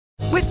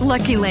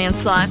Lucky Land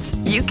Slots,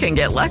 you can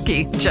get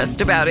lucky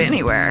just about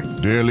anywhere.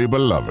 Dearly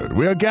beloved,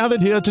 we are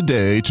gathered here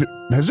today to...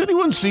 Has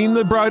anyone seen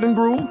the bride and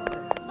groom?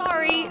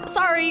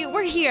 Sorry,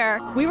 we're here.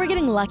 We were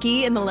getting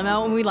lucky in the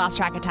limo and we lost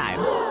track of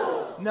time.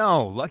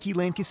 No, Lucky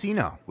Land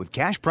Casino, with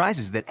cash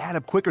prizes that add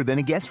up quicker than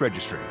a guest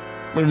registry.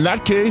 In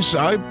that case,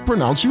 I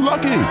pronounce you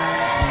lucky.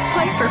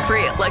 Play for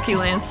free at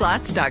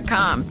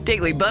LuckyLandSlots.com.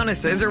 Daily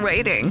bonuses are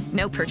waiting.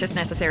 No purchase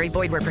necessary.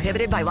 Void where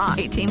prohibited by law.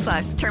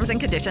 18+. Terms and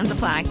conditions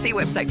apply. See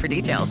website for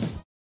details.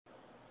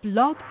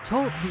 Blog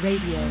Talk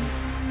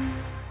Radio.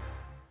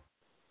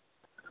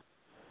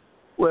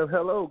 Well,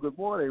 hello, good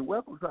morning.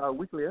 Welcome to our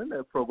weekly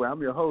internet program.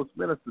 I'm your host,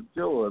 Minister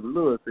George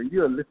Lewis, and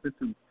you're listening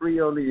to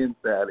Free on the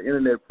Inside, an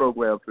internet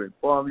program to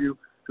inform you,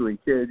 to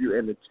encourage you,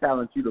 and to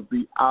challenge you to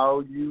be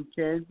all you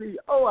can be.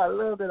 Oh, I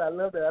love it.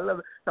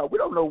 Now, we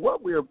don't know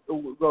what we're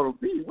going to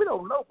be. We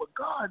don't know, but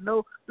God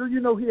knows. Do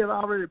you know He has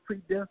already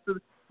predestined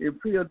and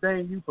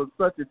preordained you for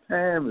such a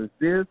time as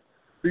this?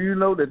 Do you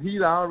know that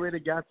He's already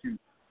got you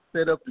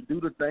set up to do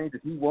the things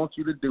that He wants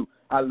you to do?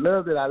 I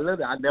love it. I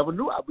never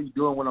knew I'd be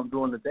doing what I'm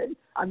doing today.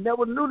 I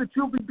never knew that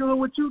you'll be doing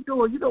what you're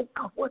doing. You know,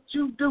 what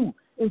you do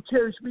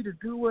encourage me to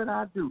do what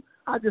I do.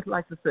 I just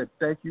like to say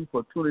thank you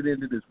for tuning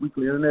into this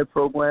weekly internet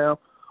program.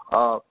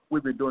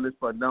 We've been doing this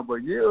for a number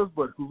of years,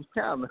 but who's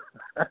counting?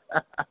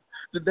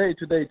 Today,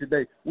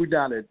 we're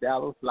down at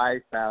Dallas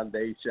Life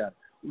Foundation.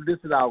 This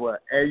is our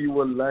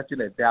annual luncheon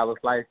at Dallas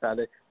Life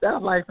Foundation.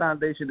 Dallas Life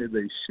Foundation is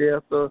a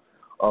shelter,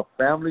 a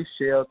family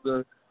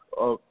shelter,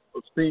 a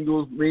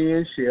single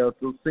men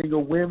shelter,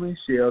 single women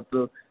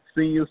shelter,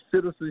 senior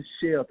citizen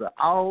shelter,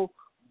 all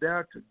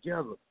there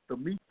together to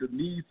meet the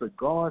needs of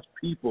God's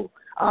people.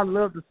 I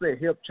love to say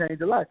help change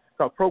a life,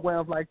 because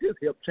programs like this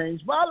help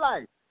change my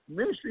life.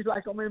 Ministries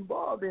like I'm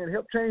involved in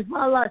help change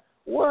my life.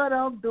 What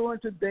I'm doing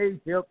today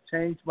help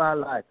change my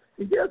life.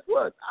 And guess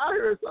what? I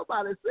heard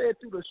somebody say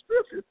through the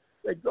scriptures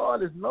that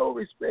God is no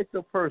respecter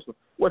of person.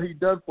 What He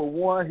does for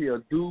one,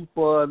 He'll do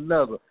for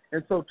another.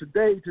 And so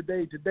today,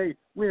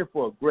 we're in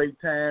for a great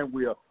time.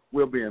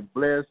 We're being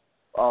blessed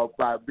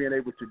by being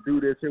able to do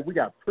this here. We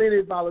got plenty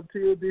of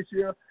volunteers this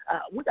year.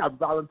 We got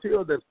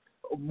volunteers that's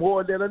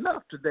more than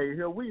enough today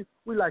here. We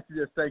like to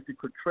just thank the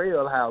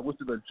Cottrell House, which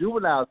is a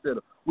juvenile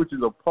center, which is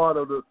a part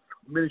of the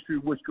ministry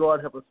which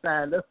God have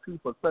assigned us to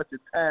for such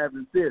a time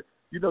as this.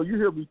 You know, you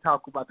hear me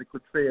talk about the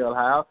Cottrell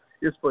House.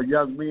 It's for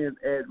young men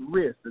at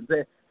risk. And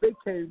they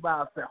came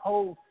out, the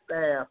whole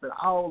staff and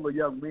all the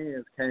young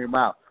men came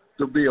out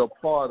to be a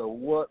part of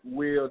what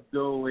we're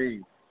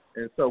doing.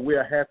 And so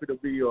we're happy to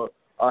be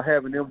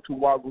having them to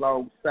walk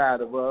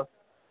alongside of us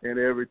and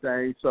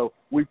everything. So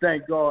we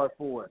thank God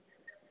for it.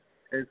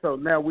 And so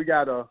now we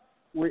got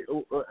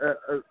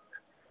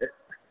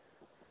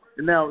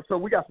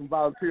some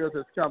volunteers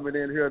that's coming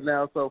in here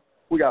now. So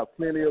we got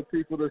plenty of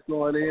people that's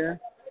going in.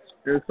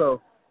 And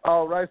so,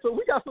 all right. So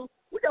we got some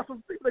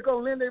people that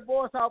gonna lend their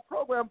voice to our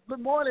program.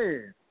 Good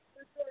morning.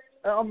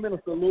 I'm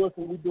Minister Lewis,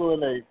 and we're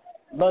doing a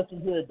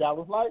luncheon here at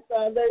Dallas Life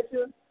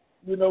Foundation.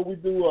 You know, we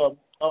do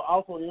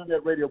also an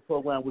internet radio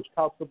program which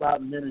talks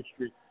about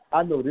ministry.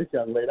 I know this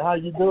young lady. How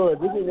you doing?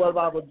 This is one of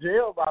our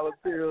jail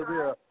volunteers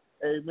here.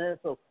 Amen.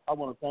 So I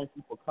want to thank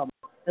you for coming.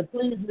 And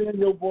please lend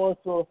your voice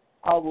to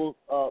our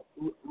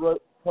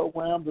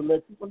program to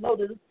let people know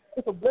that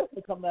it's a blessing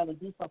to come down and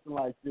do something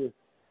like this.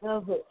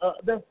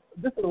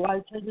 This is a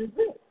life-changing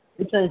event.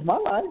 It changed my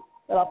life,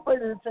 and I pray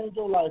that it changed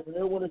your life and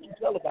everyone that you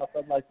tell about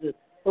something like this.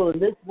 So the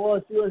next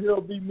voice here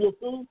will be Miss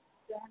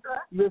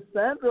Sandra. Miss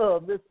Sandra,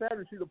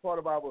 she's a part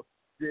of our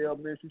jail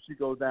ministry. She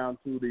goes down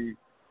to the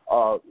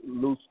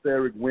Loose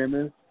Steric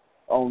Women's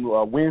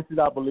on Wednesdays,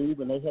 I believe,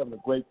 and they're having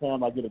a great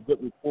time. I get a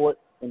good report,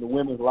 and the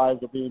women's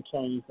lives are being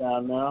changed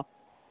down now,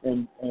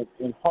 and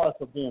hearts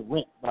are being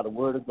rent by the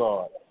word of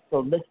God.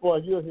 So next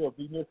boy here will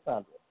be Miss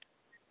Sandra.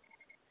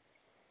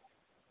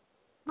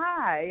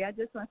 Hi, I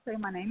just want to say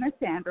my name is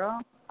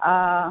Sandra.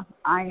 I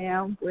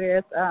am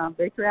with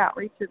Victory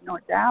Outreach of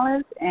North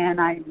Dallas,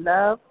 and I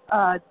love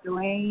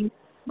doing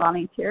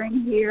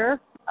volunteering here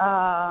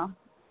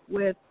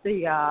with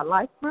the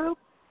Life Group,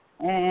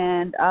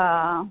 and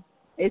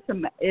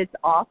it's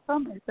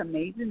awesome. It's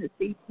amazing to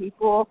see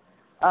people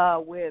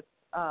with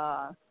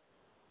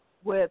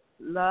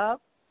love,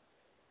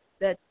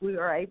 that we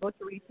are able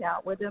to reach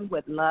out with them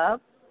with love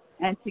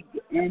and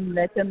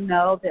let them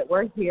know that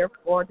we're here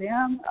for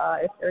them.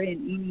 If they're in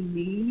any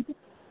need,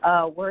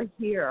 we're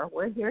here.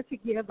 We're here to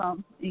give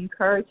them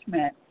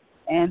encouragement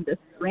and the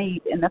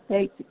strength and the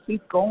faith to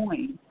keep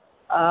going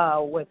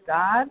with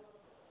God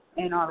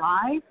in our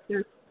lives.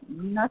 There's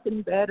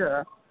nothing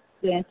better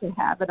than to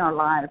have in our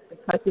lives,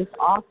 because it's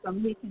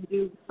awesome. He can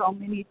do so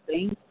many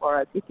things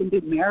for us. He can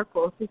do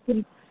miracles. He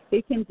can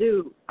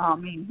do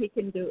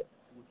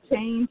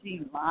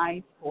changing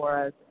lives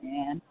for us.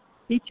 And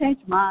He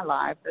changed my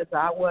life, as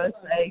I was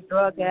a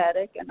drug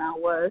addict and I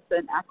was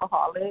an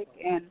alcoholic,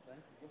 and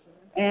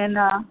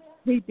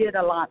He did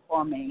a lot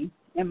for me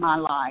in my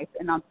life,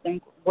 and I'm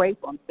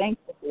grateful. I'm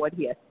thankful for what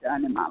He has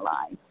done in my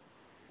life.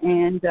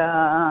 And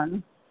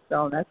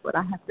so that's what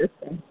I have to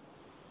say.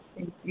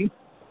 Thank you.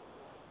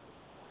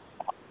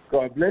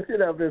 God bless you,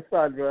 that Miss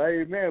Sandra.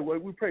 Amen. Well,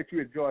 we pray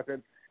you enjoyed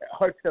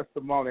her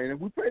testimony, and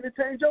we pray to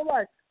change your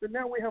life. So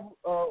now we have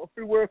a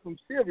few words from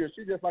Sylvia.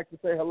 She just like to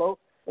say hello.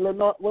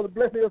 Hello, what a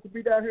blessing it is to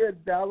be down here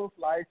at Dallas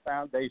Life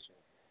Foundation.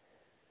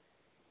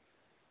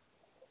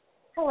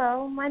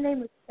 Hello, my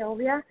name is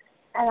Sylvia,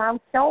 and I'm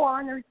so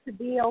honored to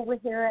be over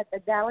here at the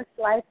Dallas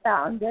Life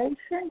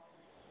Foundation,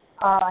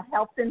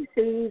 helping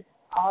feed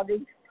all these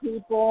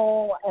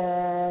people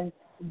and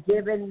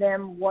giving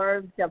them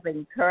words of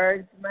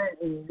encouragement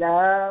and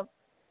love.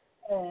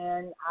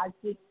 And I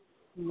just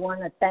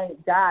want to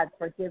thank God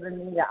for giving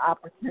me the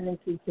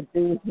opportunity to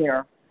be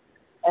here.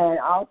 And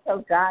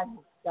also, God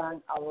has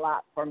done a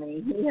lot for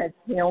me. He has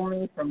healed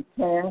me from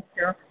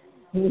cancer.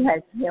 He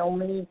has healed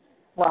me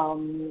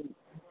from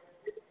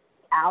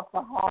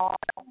alcohol.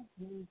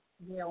 He's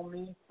healed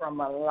me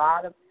from a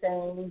lot of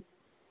things.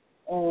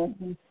 And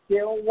he's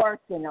still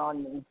working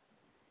on me.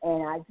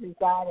 And I do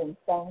God and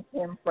thank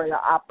him for the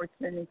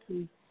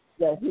opportunity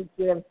that he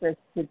gives us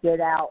to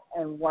get out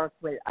and work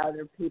with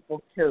other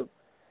people too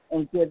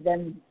and give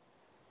them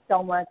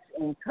so much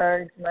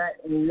encouragement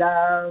and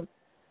love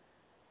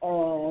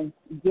and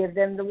give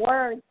them the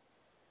word.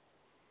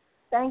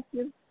 Thank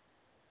you.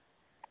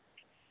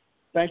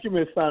 Thank you,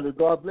 Miss Sandra.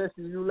 God bless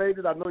you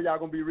ladies. I know y'all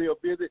going to be real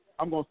busy.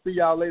 I'm going to see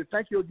y'all later.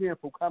 Thank you again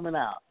for coming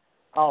out.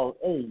 Oh,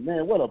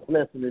 amen. What a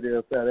blessing it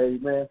is, that,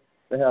 amen,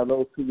 to have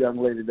those two young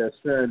ladies that's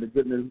sharing the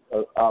goodness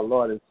of our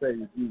Lord and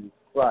Savior, Jesus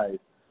Christ.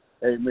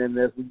 Amen.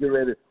 As we get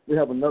ready, we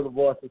have another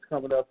voice that's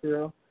coming up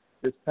here.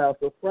 It's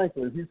Pastor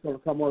Franklin. He's going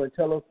to come on and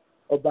tell us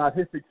about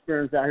his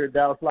experience out here at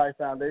Dallas Life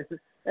Foundation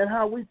and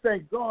how we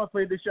thank God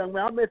for this young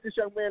man. I met this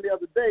young man the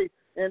other day,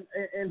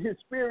 and his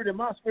spirit and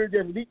my spirit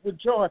just leaped with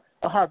joy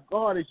of how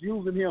God is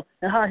using him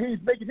and how he's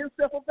making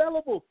himself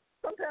available.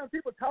 Sometimes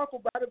people talk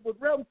about it, but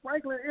Reverend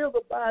Franklin is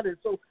about it.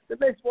 So the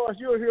next voice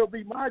you'll hear will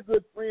be my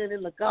good friend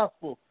in the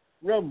gospel,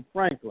 Reverend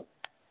Franklin.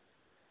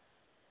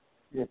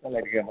 Yes, I'd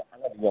like to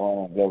go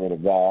home and glory to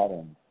God,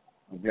 and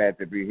I'm glad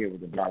to be here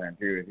with the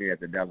volunteers here at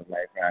the Dallas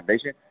Life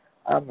Foundation.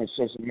 I'm the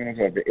social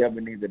minister of the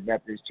Ebenezer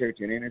Baptist Church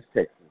in Ennis,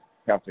 Texas.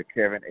 Pastor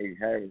Kevin A.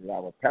 Harris is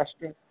our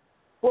pastor,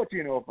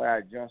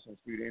 1405 Johnson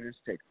Street, Ennis,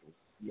 Texas.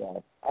 You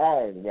are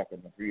always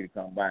welcome for you to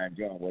come by and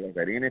join with us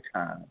at any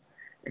time.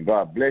 And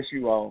God bless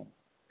you all.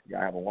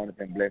 Y'all have a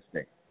wonderful and blessed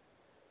day.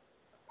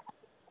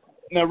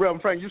 Now,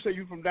 Reverend Frank, you say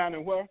you from down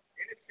in where?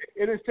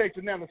 Ennis,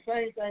 Texas. Now, the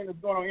same thing that's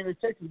going on in Ennis,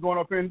 Texas is going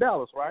up here in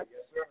Dallas, right?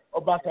 Yes, sir.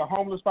 About the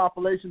homeless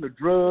population, the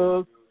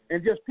drugs,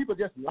 and just people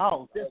just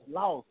lost.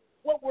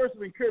 What words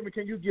of encouragement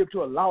can you give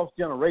to a lost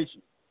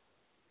generation?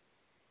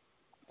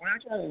 Well,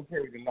 I try to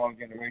encourage the lost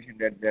generation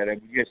that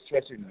if we just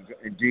trust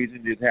in Jesus,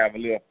 just have a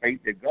little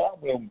faith that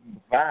God will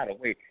provide a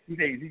way. He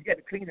says you got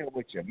to clean up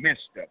what you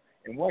messed up.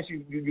 And once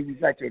you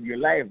got your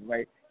life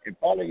right and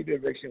follow your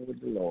direction with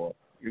the Lord,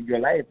 your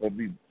life will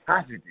be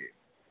positive.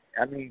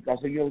 I mean, because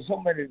so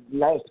many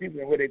lost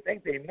people where they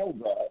think they know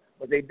God,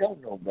 but they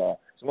don't know God.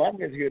 So I'm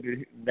just here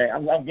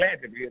I'm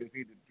glad to be here to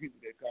see the people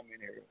that come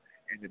in here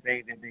and the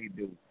things that they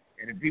do.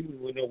 And the people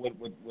will know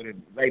what it's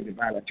like to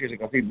volunteer.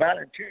 Because, see,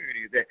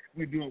 volunteering is that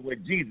we're doing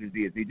what Jesus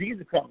did. See,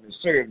 Jesus come to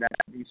serve, not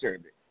to be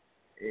served.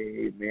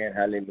 Amen.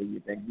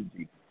 Hallelujah. Thank you,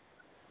 Jesus.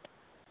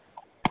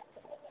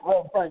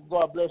 Well, Frank,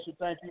 God bless you.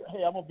 Thank you.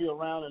 Hey, I'm going to be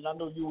around, and I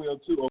know you will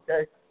too,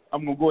 okay?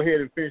 I'm going to go ahead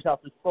and finish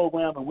out this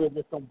program, and we're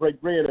just going to break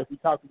bread as we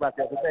talked about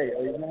the other day.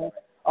 Amen.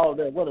 Oh,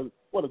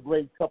 what a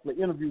great couple of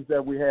interviews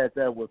that we had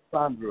there with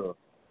Sandra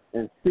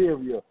and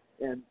Sylvia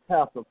and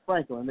Pastor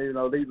Franklin. These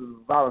are the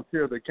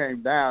volunteers that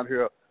came down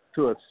here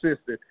to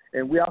assist it.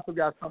 And we also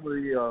got some of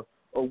the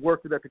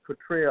workers at the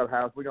Cottrell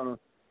House. We're going to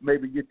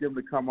maybe get them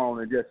to come on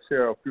and just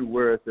share a few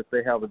words if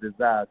they have a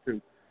desire to.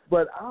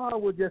 But I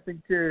would just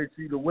encourage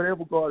you to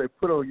whatever God has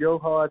put on your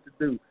heart to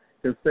do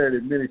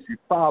concerning ministry,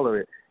 follow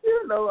it.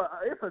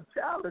 It's a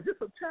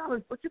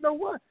challenge. But you know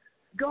what?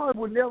 God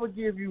will never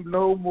give you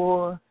no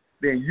more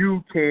than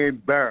you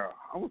can bear.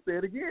 I'm going to say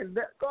it again.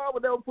 God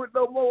will never put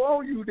no more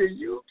on you than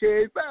you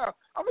can bear.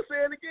 I'm going to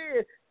say it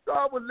again.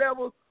 God will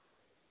never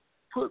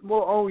put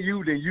more on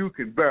you than you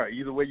can bear.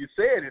 Either way you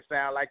say it, it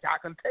sounds like I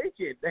can take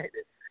it.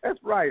 That's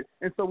right.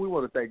 And so we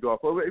want to thank God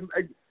for it.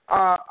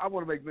 I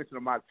want to make mention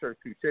of my church,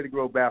 too, Shady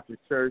Grove Baptist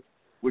Church,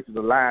 which is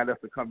a line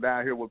that's to come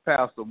down here with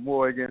Pastor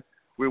Morgan.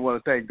 We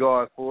want to thank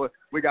God for it.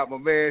 We got my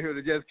man here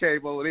that just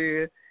came on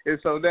in. And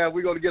so now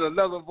we're going to get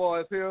another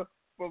voice here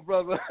from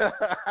Brother.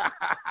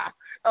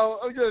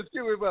 I'm just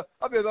excuse me, but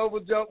I'm just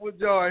overjumped with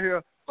joy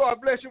here. God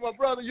bless you, my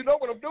brother. You know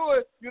what I'm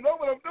doing.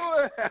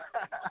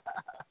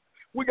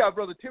 We got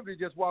Brother Tiffany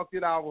just walked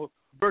in our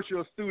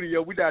virtual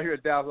studio. We down here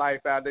at Dallas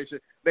Life Foundation.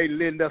 They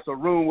lend us a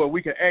room where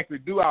we can actually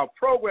do our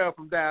program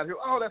from down here.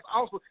 Oh, that's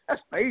awesome.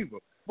 That's favor.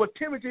 But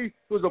Timothy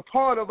was a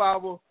part of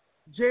our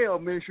jail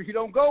ministry. He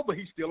don't go, but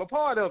he's still a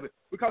part of it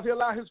because he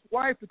allowed his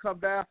wife to come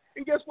down.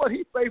 And guess what?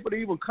 He's faithful to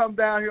even come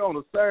down here on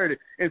a Saturday.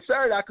 And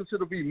Saturday I consider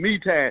to be me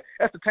time.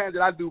 That's the time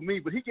that I do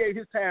me. But he gave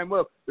his time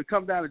up to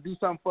come down and do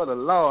something for the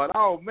Lord.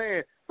 Oh,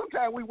 man.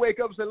 Sometimes we wake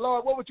up and say,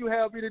 Lord, what would you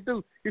have me to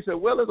do? He said,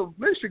 well, there's a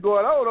ministry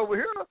going on over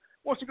here.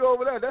 Once you go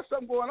over there, there's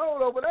something going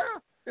on over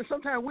there. And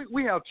sometimes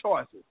we have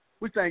choices.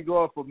 We thank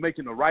God for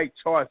making the right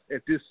choice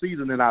at this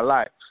season in our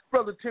life.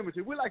 Brother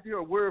Timothy, we'd like to hear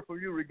a word from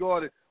you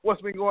regarding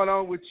what's been going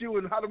on with you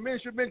and how the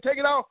ministry has been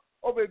taken off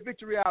over at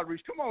Victory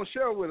Outreach. Come on,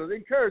 share with us.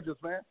 Encourage us,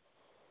 man.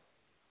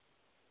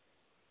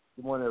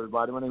 Good morning,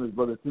 everybody. My name is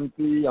Brother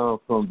Timothy. I'm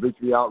from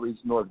Victory Outreach,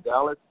 North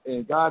Dallas.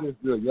 And God is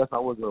good. Yes, I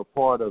was a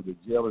part of the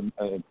jail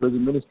and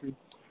prison ministry.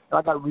 And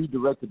I got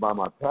redirected by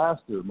my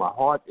pastor. My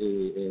heart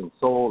and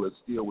soul is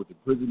still with the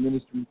prison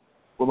ministry.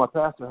 Well, my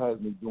pastor has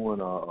me doing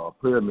a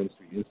prayer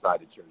ministry inside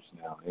the church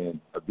now and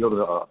building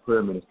a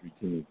prayer ministry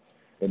team.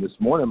 And this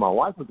morning, my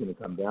wife was going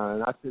to come down,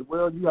 and I said,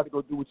 well, you got to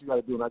go do what you got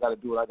to do, and I got to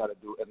do what I got to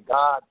do. And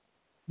God,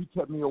 he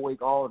kept me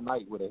awake all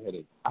night with a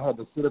headache. I had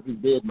to sit up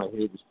in bed. My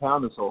head was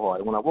pounding so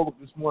hard. And when I woke up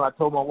this morning, I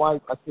told my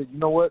wife, I said, you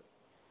know what?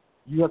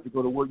 You have to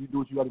go to work. You do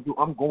what you got to do.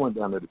 I'm going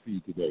down there to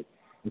feed today.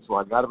 And so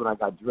I got up and I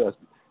got dressed.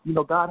 You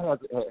know, God has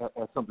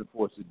something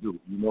for us to do,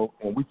 you know,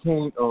 and we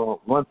can't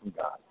run from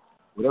God.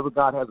 Whatever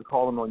God has a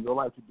calling on your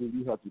life to do,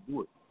 you have to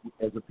do it.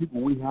 As a people,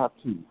 we have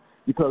to.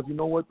 Because you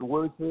know what? The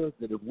word says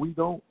that if we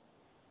don't,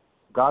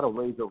 God will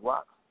raise up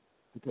rocks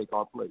to take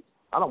our place.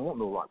 I don't want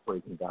no rock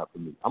praising God for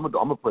me. I'm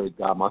gonna praise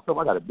God myself.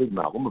 I got a big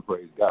mouth. I'm going to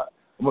praise God.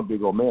 I'm a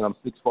big old man. I'm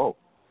 6'4",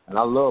 and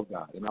I love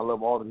God, and I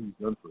love all that he's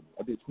done for me.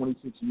 I did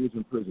 26 years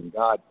in prison.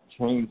 God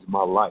changed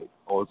my life.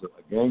 I was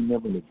a gang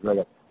member and a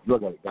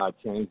drug addict. God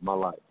changed my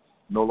life.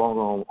 No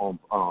longer on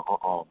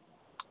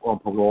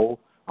parole.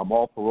 I'm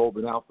off parole,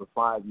 been out for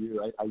 5 years.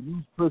 I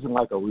used prison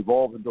like a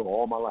revolving door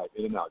all my life,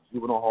 in and out.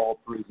 Juvenile hall,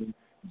 prison,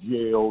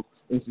 jails,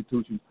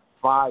 institutions.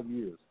 5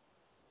 years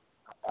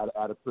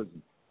out of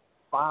prison.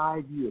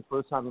 5 years,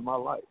 first time in my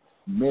life.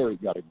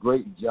 Married, got a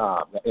great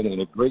job, and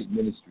in a great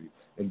ministry.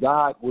 And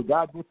God, what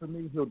God did for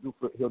me, He'll do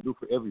for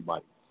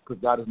everybody.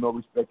 Because God is no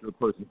respecter of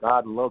person.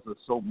 God loves us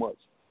so much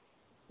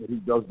that He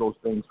does those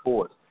things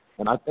for us.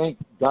 And I thank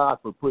God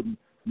for putting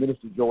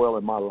Minister Joel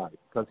in my life,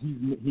 because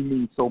he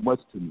means so much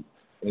to me.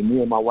 And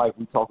me and my wife,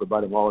 we talk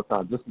about him all the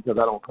time. Just because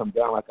I don't come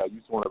down like I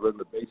used to on a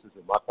regular basis,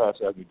 and my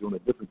pastor has me doing a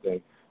different thing,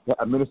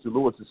 Minister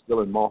Lewis is still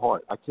in my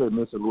heart. I carry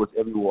Minister Lewis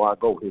everywhere I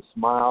go. His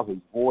smile, his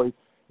voice,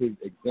 his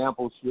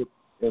exampleship.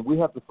 And we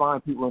have to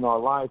find people in our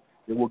life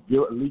that will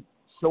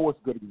show us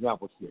good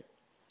exampleship.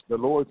 The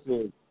Lord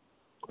said,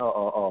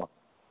 Paul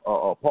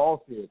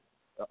said,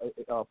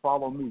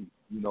 follow me,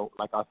 you know,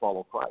 like I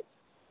follow Christ,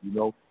 you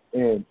know.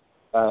 And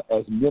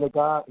as men of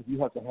God, you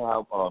have to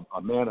have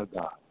a man of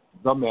God,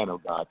 the man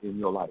of God in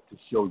your life to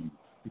show you,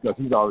 because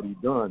he's already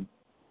done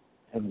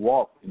and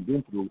walked and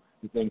been through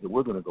the things that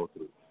we're going to go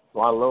through.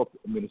 So I love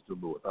Minister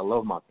Lewis. I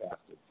love my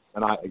pastor,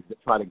 and I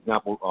try to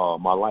example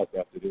my life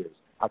after theirs.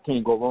 I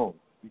can't go wrong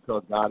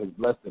because God has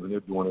blessed them and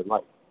they're doing it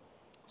right.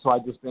 So I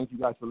just thank you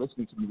guys for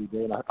listening to me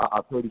today, and I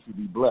pray that you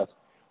be blessed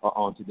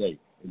on today.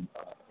 And,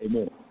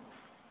 amen.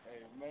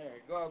 Amen.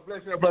 God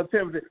bless you, Brother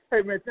Timothy.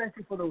 Hey, man, thank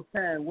you for those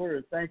kind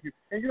words. Thank you.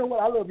 And you know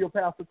what? I love your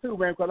pastor too,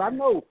 man, because I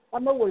know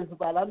what it's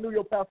about. I knew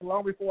your pastor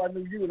long before I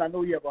knew you, and I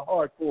know you have a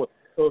heart for it.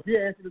 So if he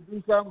asks you to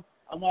do something,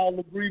 I'm all in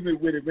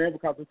agreement with it, man,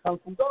 because it comes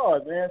from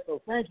God, man.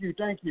 So thank you.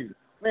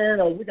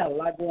 Man, we got a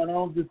lot going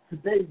on just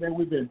today, man.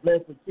 We've been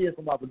blessed with kids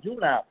from our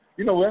juvenile.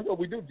 You know, that's what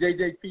we do,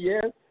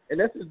 JJPS, and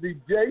that's just the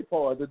J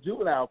part, the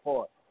juvenile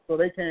part. So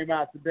they came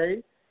out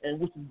today, and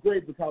which is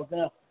great because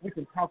now we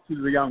can talk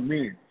to the young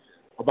men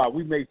about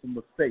we made some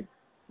mistakes,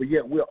 but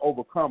yet we're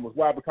overcomers.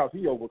 Why? Because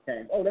he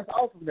overcame. Oh, that's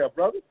awesome there,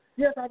 brother.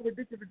 Yes, I was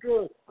addicted to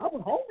drugs. I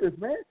was homeless,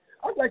 man.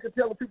 I'd like to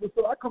tell the people,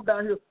 so I come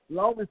down here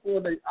long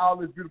before all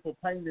this beautiful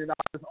painting and all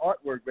this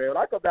artwork, man. When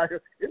I come down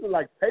here, it was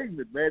like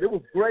pavement, man. It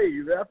was gray.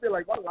 Man. I feel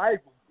like my life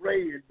was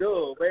gray and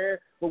dull, man.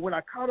 But when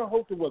I caught a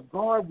hold of what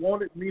God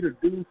wanted me to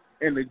do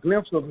and the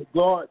glimpse of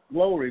God's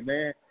glory,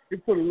 man,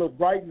 it put a little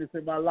brightness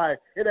in my life.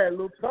 It had a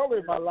little color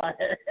in my life.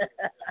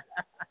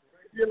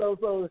 You know,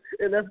 so,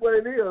 and that's what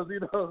it is, you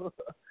know.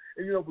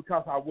 And, you know,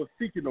 because I was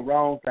seeking the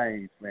wrong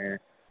things, man.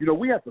 You know,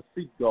 we have to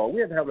seek God. We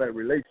have to have that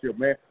relationship,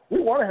 man.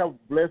 We want to have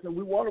blessing.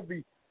 We want to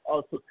be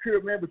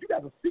secure, man, but you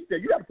got to seek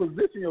that. You got to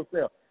position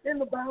yourself. In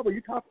the Bible,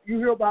 you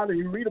hear about it,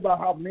 you read about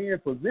how men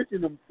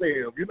position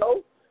themselves, you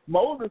know.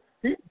 Moses,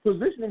 he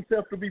positioned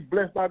himself to be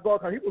blessed by God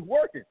because he was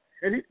working.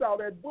 And he saw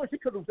that bush. He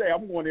could have said,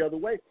 I'm going the other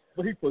way.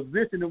 But he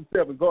positioned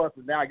himself, and God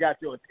said, now I got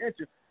your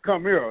attention.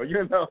 Come here,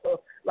 you know,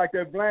 like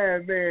that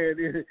blind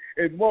man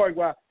in Mark,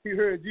 while he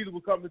heard Jesus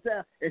would come to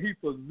town, and he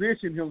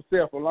positioned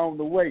himself along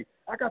the way.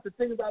 I got to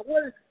think about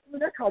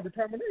that's called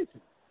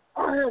determination.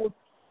 I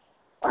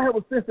have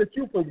a sense that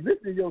you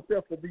position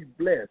yourself to be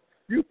blessed.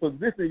 You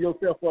position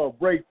yourself for a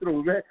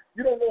breakthrough, man.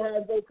 You don't know how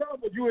it's going to come,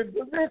 but you're in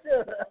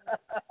position.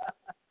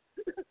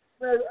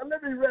 Man,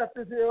 let me wrap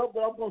this here up,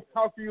 but I'm going to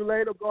talk to you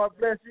later. God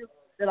bless you.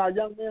 And our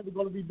young men are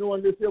going to be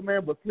doing this here,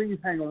 man, but please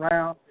hang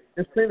around.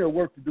 There's plenty of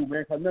work to do,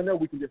 man, because none of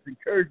we can just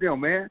encourage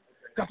them, man,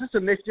 because it's the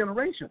next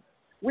generation.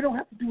 We don't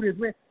have to do this,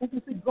 man. We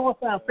can see God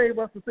find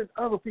favor us to send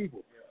other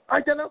people. All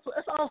right,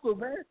 that's awesome,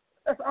 man.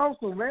 That's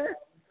awesome,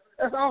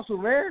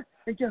 man.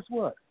 And guess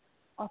what?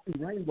 I see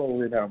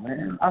rainbow in there,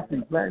 man. I see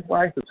black,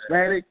 white,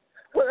 Hispanic.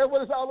 That's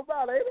what it's all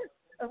about, ain't it?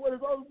 That's what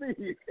it's supposed to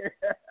be.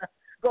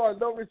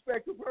 God, no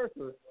respect to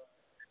person.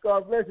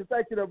 God bless you.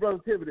 Thank you, Brother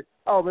Timothy.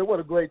 Oh, man, what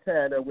a great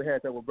time that we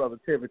had there with Brother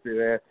Timothy,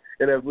 man.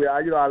 And as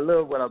I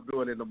love what I'm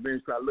doing in the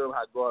ministry. I love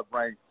how God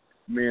brings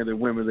men and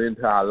women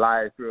into our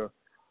lives to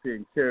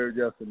encourage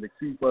us and to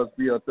keep us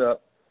built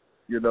up,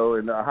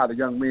 and how the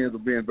young men are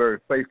being very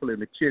faithful in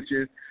the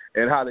kitchen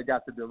and how they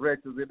got the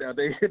directors in there.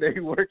 They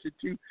working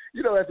too.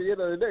 At the end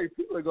of the day,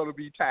 people are going to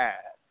be tired.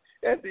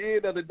 At the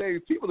end of the day,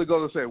 people are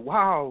going to say,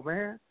 wow,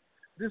 man,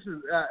 this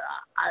is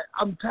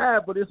I'm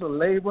tired, but it's a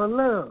labor of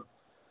love.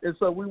 And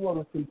so we want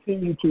to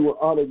continue to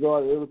honor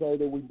God in everything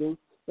that we do.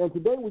 And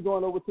today we're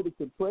going over to the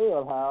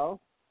Contrell House,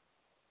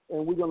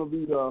 and we're going to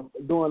be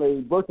doing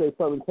a birthday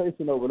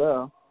presentation over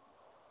there.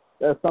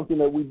 That's something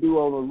that we do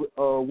on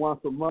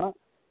once a month.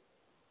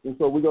 And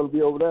so we're going to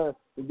be over there.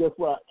 And guess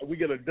what? We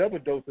get a double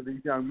dose of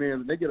these young men,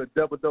 and they get a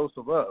double dose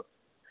of us.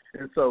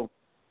 And so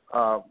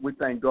we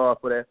thank God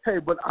for that. Hey,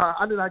 but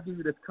I did not give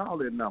you this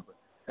call-in number.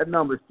 That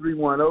number is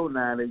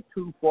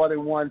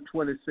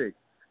 310-982-4126.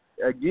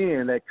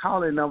 Again, that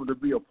call-in number to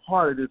be a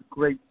part of this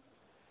great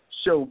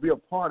show, be a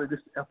part of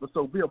this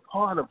episode, be a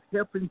part of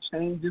helping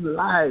changing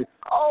lives.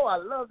 Oh, I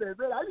love that,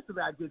 man. I used to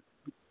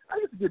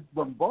get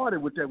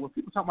bombarded with that when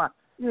people talk about,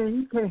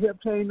 you can't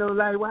help change no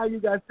life. Why you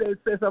guys say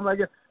something like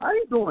that? I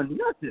ain't doing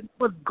nothing.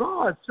 But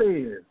God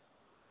says,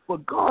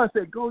 God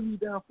said, go ye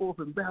therefore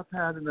and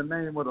baptize in the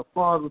name of the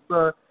Father,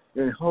 Son,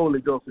 and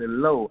Holy Ghost,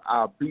 and lo,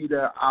 I'll be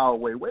there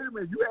always. Wait a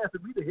minute, you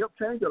asking me to help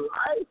change your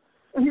life?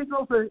 And he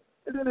goes, and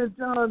then in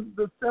John,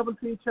 the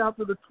 17th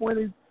chapter, the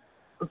 20th,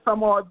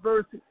 some odd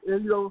verse, he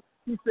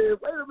said,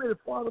 wait a minute,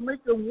 Father,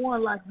 make them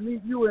one like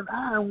me, you and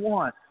I am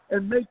one,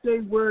 and make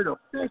their word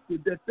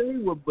effective, that they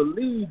will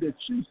believe that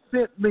you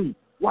sent me.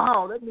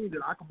 Wow, that means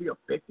that I could be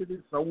affected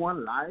in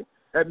someone's life.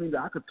 That means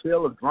that I could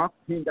tell a drunk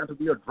he ain't got to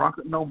be a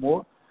drunkard no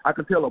more. I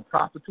could tell a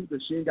prostitute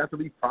that she ain't got to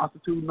be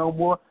prostitute no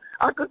more.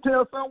 I could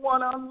tell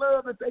someone I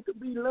love that they could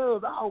be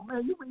loved. Oh,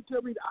 man, you mean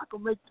tell me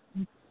that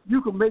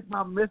you can make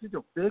my message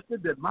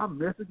effective, that my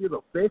message is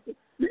effective?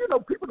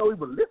 People don't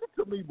even listen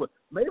to me, but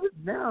maybe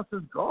now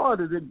since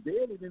God is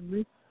embedded in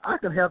me, I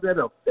can have that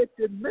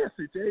effective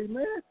message,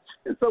 amen?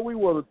 And so we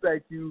want to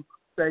thank you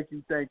for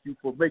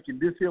making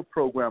this here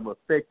program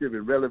effective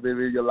and relevant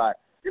in your life.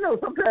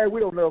 Sometimes we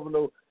don't ever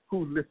know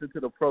who's listening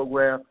to the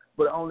program,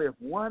 but only if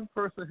one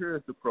person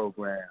hears the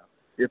program,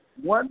 if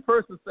one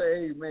person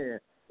say, amen,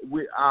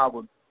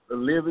 our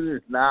living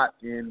is not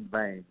in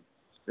vain.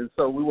 And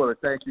so we want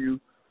to thank you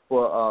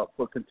for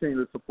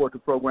continuing to support the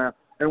program.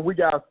 And we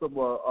got some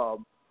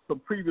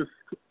previous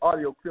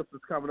audio clips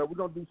that's coming up. We're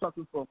going to do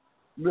something from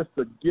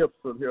Mr.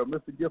 Gibson here.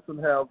 Mr. Gibson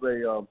has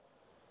a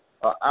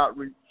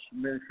outreach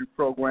ministry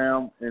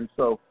program, and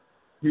so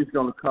he's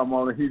going to come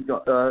on, and he's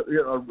going to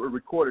a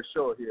recorded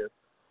show here.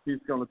 He's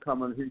going to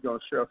come in, he's going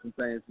to share some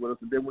things with us,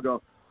 and then we're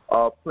going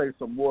to play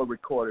some more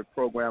recorded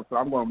programs. So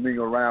I'm going to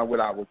mingle around with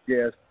our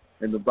guests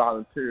and the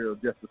volunteers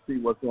just to see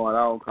what's going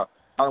on.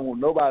 I don't want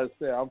nobody to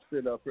say I'm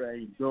sitting up here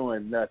ain't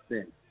doing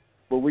nothing.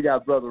 But we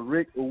got Brother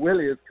Rick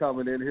Williams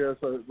coming in here,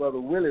 so Brother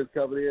Williams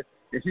coming in,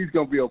 and he's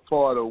going to be a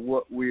part of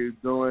what we're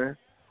doing.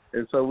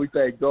 And so we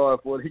thank God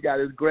for it. He got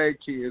his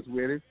grandkids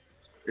with him.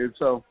 And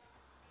so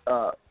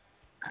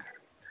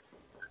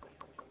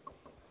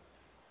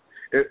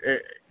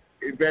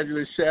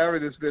Evangelist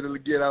Sharon is going to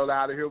get out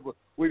of here, but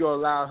we're going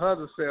to allow her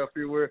to say a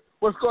few words.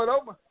 What's going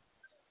on?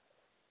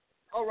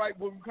 All right,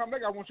 when we come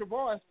back, I want your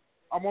voice.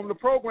 I'm on the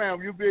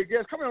program. You'll be a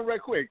guest. Come in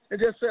right quick and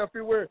just say a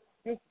few words.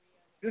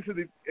 This is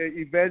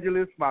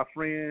Evangelist, my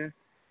friend,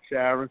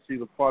 Sharon.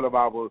 She's a part of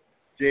our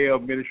jail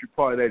ministry,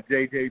 part of that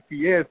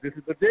JJPS. This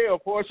is the jail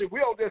portion.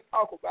 We don't just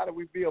talk about it.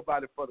 We be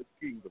about it for the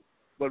kingdom.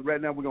 But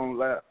right now we're going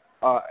to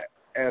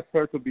ask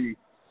her to be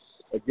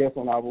a guest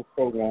on our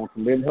program,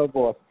 to lend her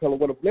voice, to tell her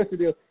what a blessing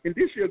it is. And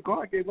this year,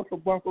 God gave us a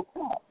bumper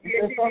crop.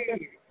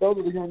 Those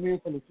are the young men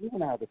from the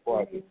juvenile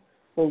department.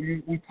 So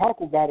we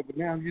talk about it, but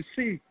now you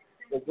see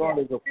that God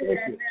is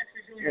effective.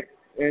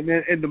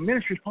 And the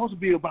ministry is supposed to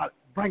be about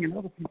bringing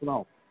other people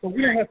on. So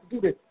we don't have to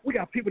do that. We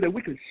got people that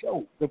we can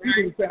show. The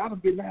people who say, I done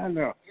been down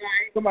there.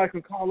 Somebody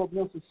can call up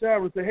Mr.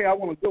 Sarah and say, hey, I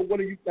want to go. What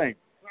do you think?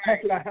 How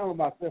should I handle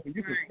myself? And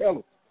you can tell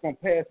them from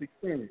past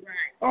experience.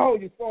 Oh,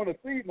 you're sowing a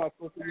seed, my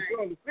sister. You're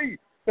sowing a seed.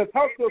 So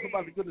talk to us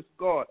about the goodness of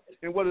God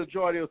and what a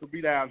joy it is to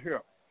be down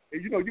here.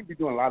 And you be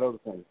doing a lot of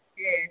other things.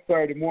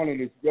 Saturday morning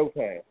is your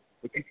time,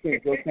 but you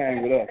spend your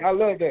time with us. I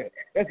love that.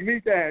 That's me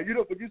time.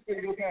 But you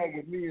spend your time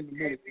with me in the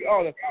ministry.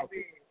 Oh, that's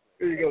awesome.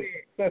 Here you go.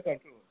 Say something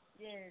to us.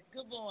 Yes,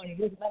 good morning.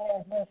 My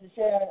name is Mr.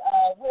 Sharon.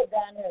 We're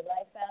down here at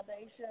Life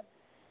Foundation,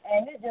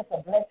 and it's just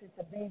a blessing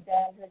to be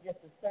down here just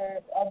to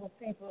serve other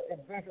people and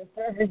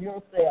serving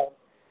yourself.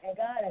 And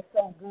God is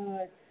so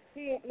good.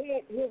 He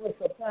will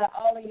supply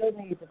all of your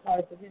needs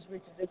according to His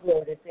riches and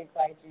glory that's in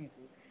Christ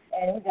Jesus.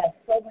 And we got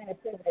so many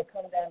people that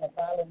come down to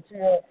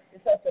volunteer.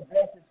 It's such a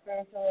blessing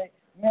spiritually,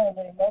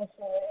 mentally,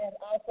 emotionally, and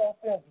also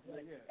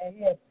physically. And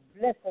He has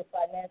blessed us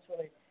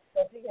financially.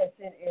 So He has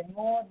sent in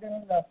more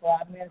than enough for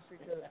our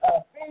ministry to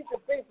feed the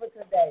people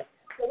today.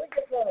 So we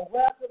just want to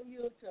welcome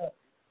you to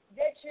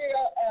next year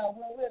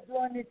when we're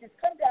doing this. Just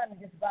come down and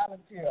just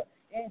volunteer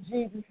in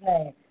Jesus'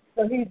 name.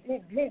 So He's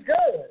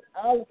good.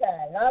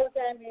 all the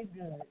time he's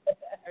good.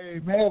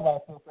 Amen, my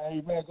sister.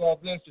 Amen.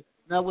 God bless you.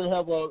 Now we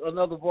have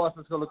another voice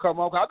that's going to come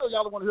on. I know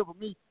y'all don't want to hear from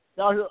me.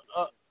 Y'all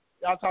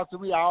talk to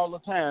me all the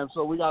time.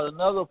 So we got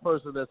another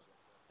person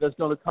that's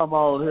going to come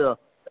on here.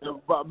 And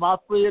my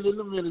friend in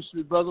the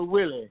ministry, Brother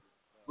Willie.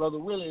 Brother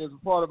Willie is a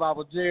part of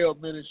our jail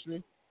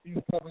ministry. He's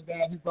coming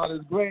down. He brought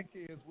his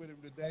grandkids with him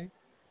today.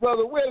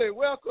 Brother Willie,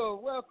 welcome.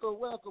 Man,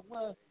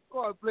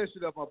 God bless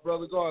you, my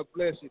brother. God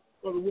bless you.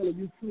 Brother Willie,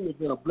 you truly have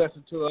been a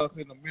blessing to us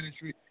in the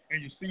ministry,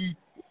 and you see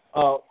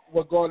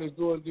what God is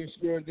doing this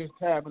year and this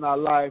time in our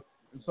life,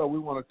 and so we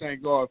want to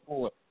thank God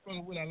for it.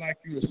 Brother Willie, I'd like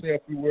you to say a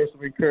few words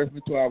of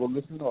encouragement to our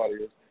listening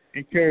audience.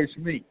 Encourage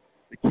me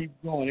to keep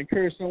going.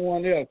 Encourage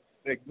someone else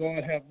that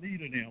God have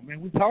need of them.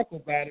 Man, we talk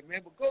about it,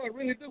 man, but God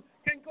really do.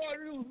 Can God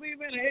use me,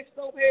 man, an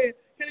ex-head?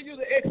 Can he use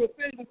an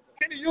ex-offender?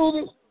 Can he use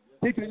us?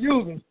 He can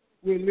use us.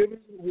 We're living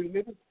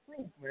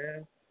proof,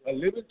 man, a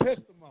living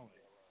testimony.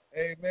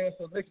 Amen.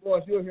 So next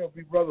voice you'll hear will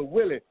be Brother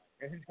Willie,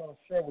 and he's going to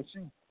share with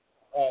you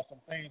some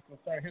things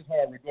concerning his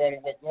heart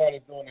regarding what God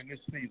is doing in this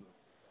season.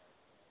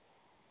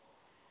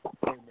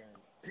 Amen.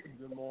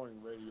 Good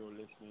morning, radio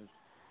listeners.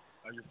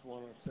 I just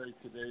want to say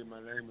today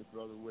my name is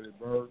Brother Willie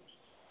Burks.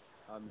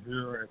 I'm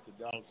here at the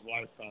Dallas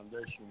Life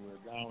Foundation. We're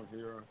down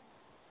here.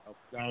 I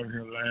was down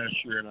here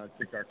last year, and I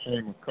think I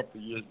came a couple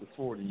of years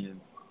before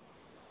then.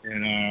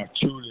 And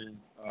truly,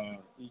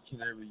 each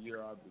and every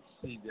year I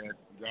see that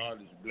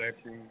God is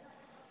blessing.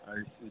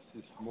 It's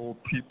just more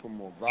people,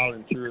 more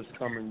volunteers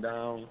coming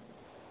down,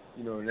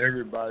 and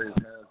everybody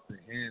has their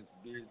hands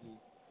busy.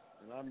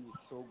 And I'm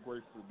just so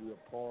grateful to be a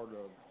part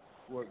of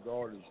what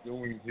God is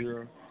doing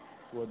here,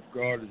 what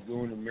God is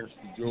doing in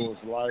Minister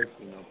Joel's life,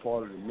 and a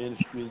part of the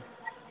ministry.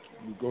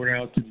 We go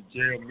down to the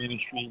jail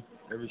ministry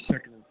every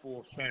second and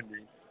fourth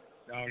Sunday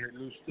down at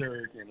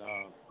Lusteric, and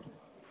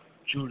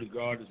truly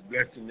God is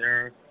blessing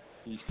there.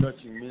 He's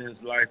touching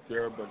men's life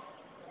there, but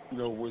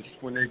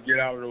when they get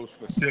out of those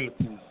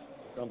facilities,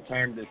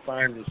 sometimes they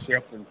find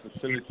themselves in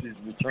facilities,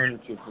 returning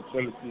to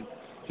facilities,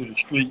 to the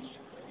streets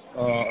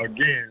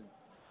again.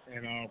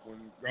 And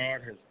when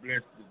God has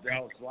blessed the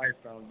Dallas Life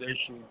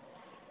Foundation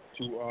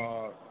to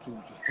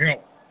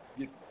help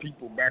get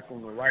people back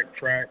on the right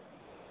track,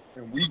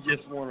 and we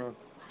just want to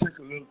take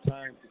a little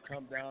time to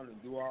come down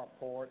and do our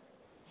part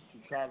to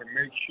try to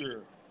make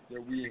sure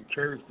that we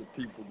encourage the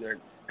people that,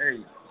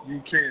 hey,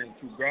 you can,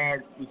 through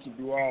God, we can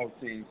do all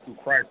things, through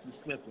Christ who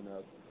strengthens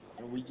us.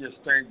 And we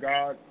just thank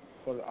God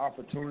for the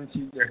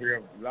opportunity that He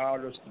has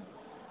allowed us to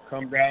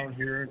come down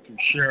here to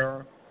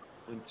share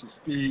and to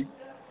speak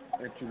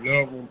and to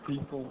love on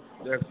people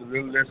that's a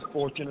little less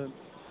fortunate.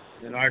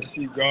 And I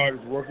see God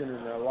is working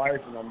in their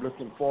life, and I'm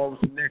looking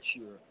forward to next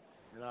year.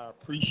 And I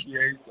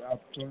appreciate the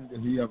opportunity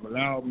that He has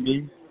allowed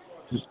me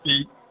to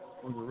speak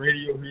on the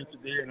radio here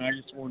today. And I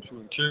just want to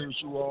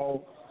encourage you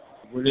all,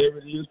 whatever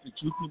it is that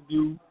you can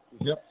do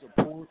to help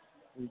support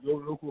in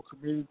your local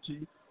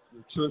community,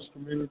 your church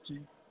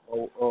community,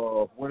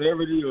 or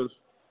whatever it is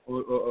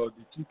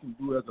that you can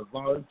do as a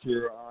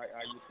volunteer,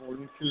 I just want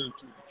to encourage you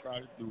to try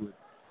to do it.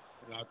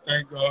 And I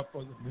thank God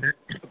for a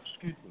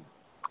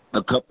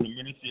couple of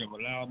minutes He have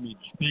allowed me to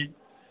speak.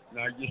 And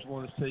I just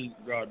want to say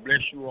God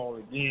bless you all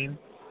again,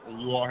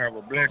 and you all have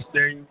a blessed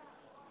day.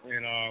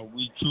 And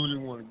we truly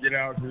want to get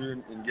out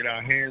here and get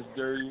our hands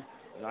dirty.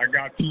 And I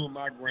got two of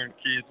my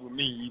grandkids with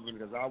me, even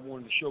because I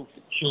wanted to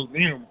show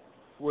them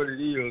what it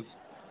is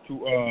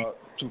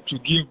to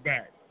give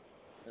back.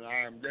 And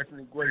I am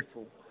definitely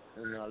grateful.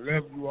 And I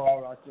love you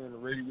all out there in the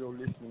radio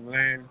listening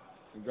land.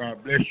 And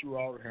God bless you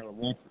all and have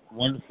a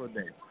wonderful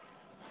day.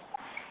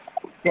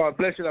 God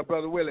bless you,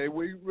 Brother Willie.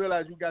 We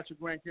realize you got your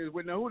grandkids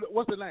with. Now,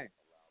 what's the name?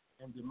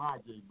 MJ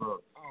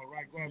Burks. All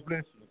right, God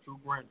bless you. Two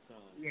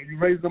grandsons. Yeah, you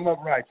raised them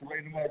up right.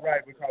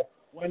 Because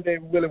one day,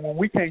 Willie, when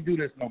we can't do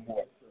this no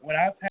more, when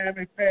our time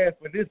is past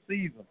for this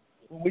season,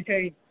 when we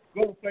can't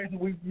go to places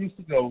we used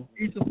to go,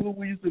 eat the food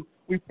we used to,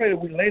 we pray that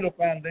we lay the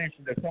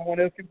foundation that someone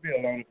else can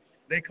build on it.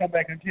 They come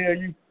back and tell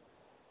you,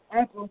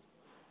 Uncle,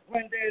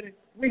 Granddaddy,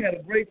 we had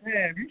a great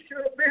time. You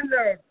should have been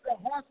there. The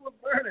hearts were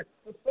burning.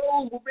 The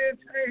souls were being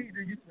changed.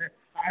 And you said,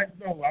 I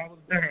know, I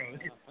was there.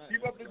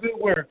 Keep up the good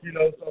work,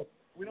 So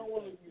we don't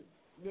want to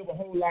live a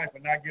whole life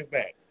and not give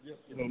back. Yes,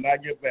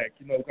 not give back.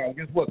 Because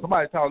guess what?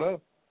 Somebody taught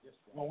us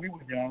when we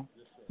were young.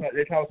 Yes,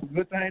 they taught some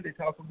good things. They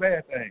taught some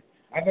bad things.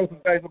 I know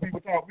some things that people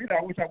taught me that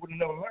I wish I would have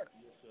never learned.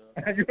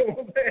 Yes, you know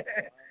what I'm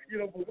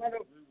saying? But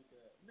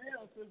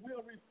now, since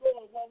we'll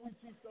restore, why we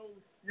teach those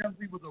young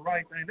people the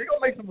right thing? They're going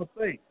to make some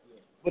mistakes.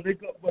 But the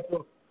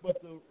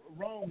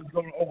wrong is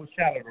going to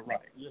overshadow the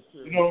right. Yes,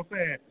 sir. You know what I'm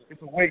saying? It's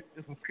a weight.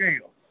 It's a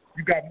scale.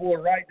 You got more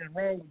right than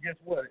wrong, and guess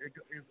what? It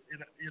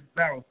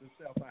balances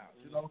itself out.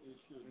 So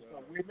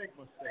we make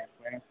mistakes,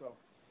 man. So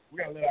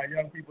we got to let our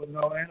young people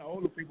know, and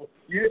older people,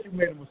 yes, you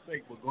made a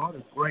mistake, but God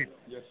is greater.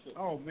 Yes, sir.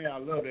 Oh, man, I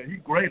love that. He's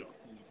greater.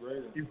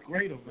 He's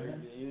greater,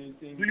 man.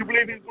 Do you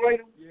believe He's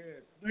greater?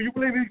 Yes. Do you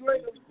believe He's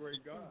greater? He's a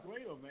great God. He's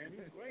greater, man.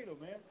 He's greater,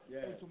 man.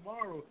 Yeah. And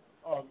tomorrow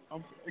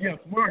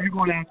tomorrow you're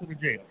going down to the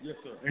jail. Yes,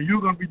 sir. And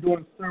you're going to be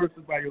doing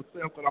services by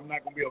yourself because I'm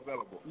not going to be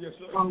available. Yes,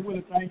 sir. Brother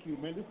Willie, thank you,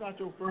 man. This is not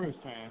your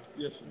first time.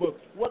 Yes, sir. But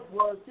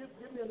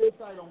give me an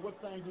insight on what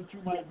things that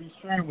you might be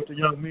sharing with the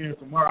young men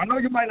tomorrow. I know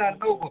you might not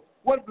know, but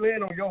what's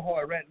laying on your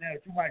heart right now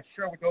that you might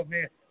share with those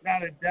men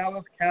down in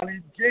Dallas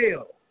County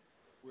Jail?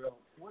 Well,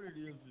 what it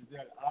is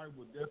that I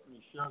would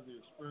definitely share the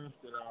experience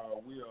that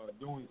we are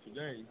doing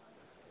today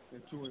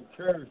and to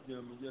encourage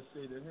them and just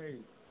say that, hey,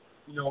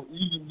 you know,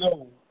 even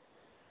though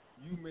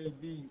you may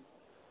be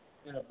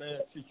in a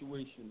bad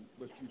situation,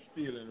 but you're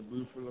still in a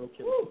beautiful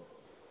location.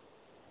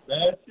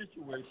 Bad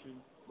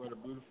situation, but a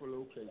beautiful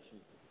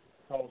location.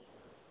 Because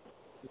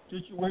the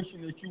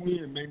situation that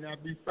you're in may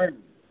not be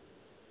favorable,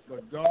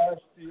 but God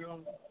still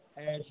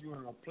has you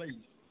in a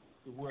place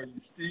to where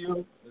you still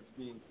is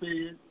being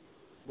fed,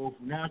 both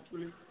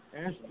naturally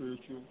and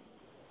spiritual.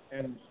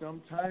 And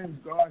sometimes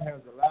God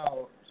have to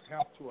allow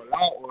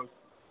us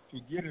to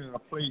get in a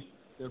place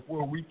that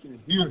where we can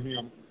hear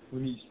Him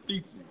when He's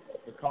speaking,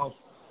 because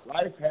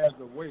life has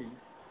a way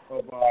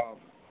of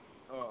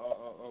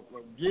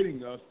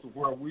getting us to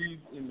where we,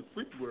 in the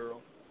freak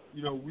world,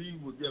 you know, we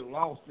will get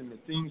lost in the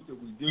things that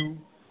we do,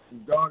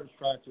 and God is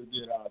trying to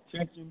get our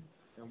attention,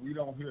 and we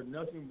don't hear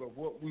nothing but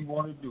what we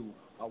want to do.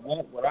 I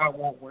want what I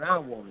want when I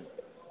want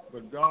it.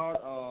 But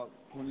God,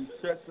 when He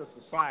sets us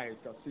aside,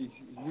 because see,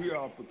 we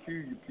are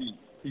peculiar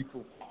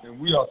people, and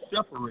we are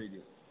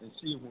separated. And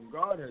see, when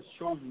God has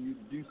chosen you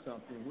to do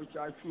something, which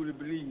I truly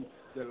believe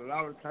that a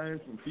lot of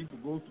times when people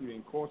go through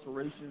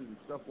incarceration and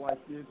stuff like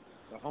this,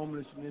 the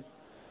homelessness,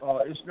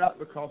 it's not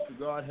because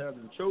God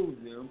hasn't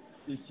chosen them.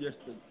 It's just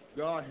that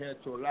God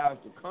had to allow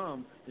it to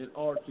come in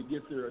order to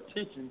get their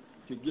attention,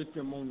 to get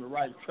them on the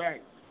right track,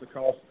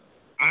 because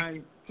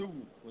I, too,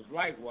 was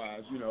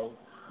likewise, you know.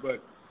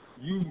 But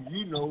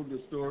you know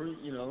the story,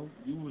 you know.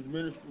 You was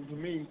ministering to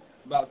me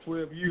about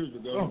 12 years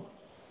ago.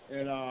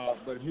 And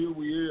but here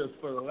we is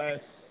for the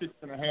last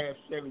 6.5,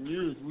 7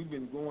 years. We've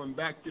been going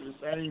back to the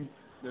same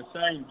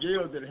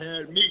jail that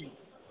had me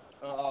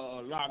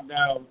locked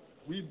down.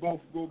 We both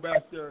go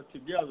back there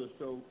together.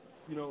 So,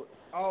 you know,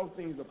 all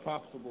things are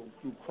possible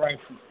through Christ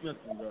who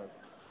strengthens us.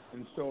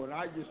 And so, and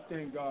I just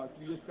thank God.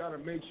 You just got to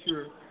make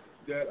sure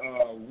that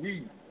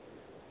we,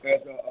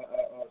 as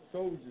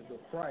soldiers of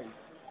Christ,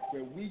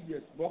 that we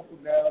just buckle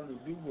down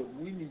and do what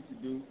we need to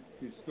do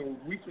so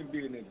we can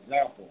be an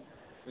example.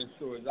 And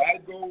so as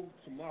I go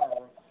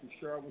tomorrow to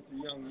share with the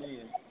young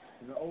men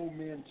and the old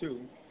men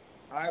too,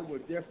 I will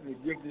definitely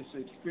give this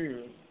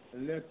experience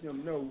and let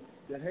them know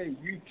that, hey,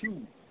 you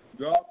too,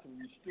 God can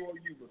restore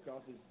you,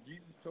 because as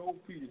Jesus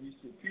told Peter, He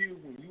said, Peter,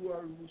 when you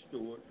are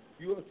restored,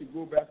 you have to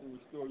go back and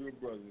restore your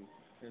brothers.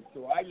 And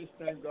so I just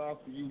thank God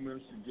for you,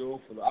 Minister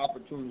Joe, for the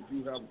opportunity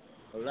you have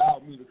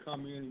allowed me to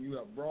come in, and you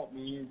have brought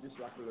me in just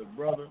like a little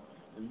brother,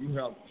 and you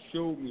have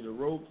showed me the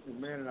ropes,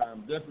 and man, and I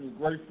am definitely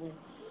grateful.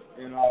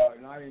 And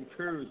I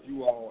encourage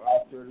you all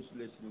out there that's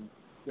listening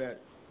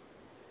that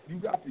you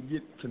got to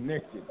get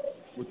connected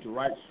with the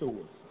right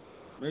source.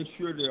 Make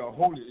sure they are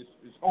holy.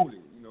 It's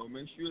holy, you know.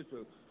 Make sure it's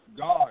a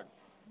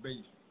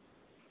God-based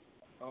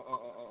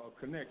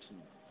connection.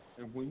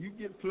 And when you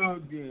get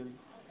plugged in,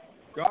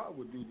 God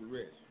will do the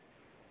rest.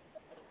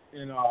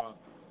 And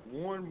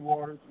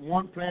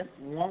one plant,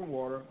 one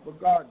water, but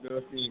God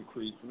does the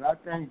increase. And I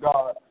thank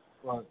God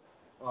for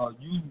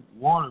you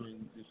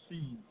watering the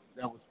seed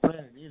that was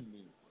planted in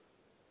me.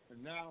 And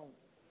now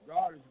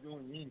God is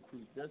doing the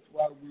increase. That's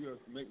why we're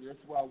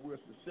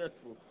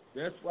successful.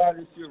 That's why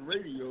this here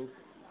radio,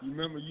 you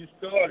remember you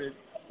started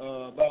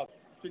about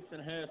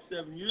 6.5,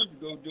 7 years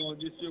ago doing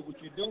this here, what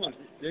you're doing.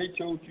 They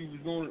told you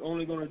was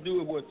only going to do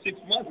it, 6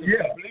 months ago.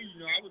 Yeah. I believe,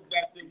 you know, I was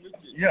back there with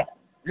you.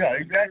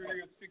 Yeah, exactly.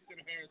 6.5,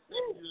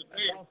 7 years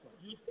later, awesome.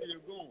 You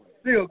still going.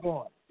 Still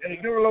going. At a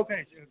different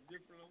location.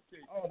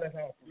 Oh, that's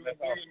awesome. Doing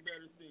bigger and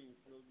better things.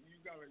 So you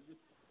got to just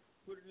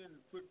put it in,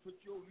 put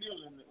your will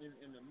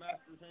in the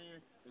master's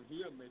hand, and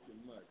He'll make it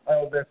much.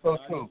 Oh, that's so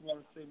true. I just want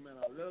to say, man,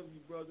 I love you,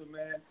 brother,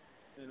 man,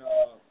 and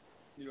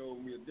you know,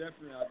 we'll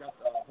definitely, I got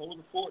to hold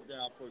the fort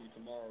down for you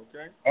tomorrow,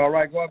 okay? All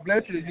right, God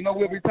bless you. You know,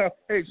 we'll be talking.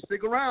 Hey,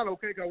 stick around,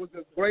 okay? Because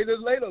the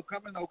greatest later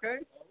coming, okay?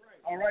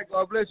 All right,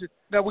 God bless you.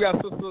 Now we got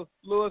Sister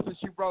Lewis, and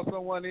she brought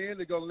someone in.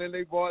 They're going to lend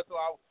their voice to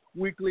our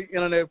weekly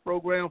internet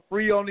program,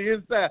 Free on the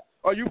Inside.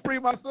 Are you free,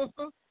 my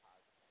sister?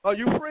 Are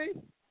you free?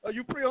 Are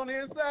you free on the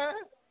inside?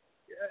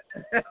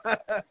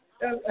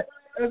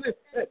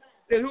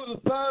 And who the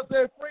Son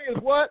said free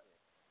is what?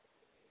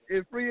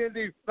 Is free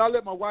indeed. Now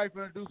let my wife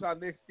introduce our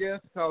next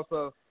guest,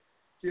 because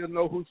she'll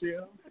know who she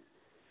is.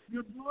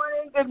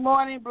 Good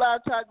morning,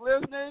 Blog Talk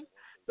listeners.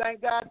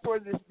 Thank God for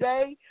this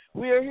day.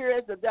 We are here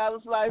at the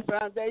Dallas Life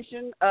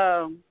Foundation,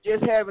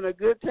 just having a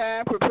good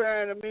time,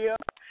 preparing a meal.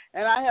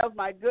 And I have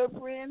my good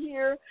friend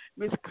here,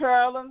 Miss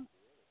Carolyn.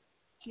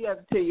 She has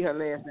to tell you her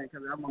last name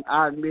because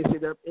I mess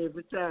it up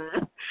every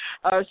time.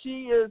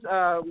 She is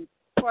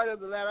part of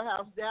the Latter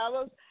House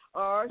Dallas,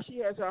 or she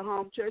has her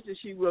home church, and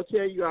she will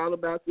tell you all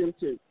about them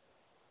too.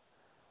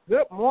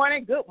 Good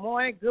morning,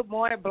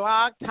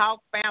 Blog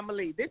Talk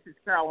family. This is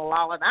Carolyn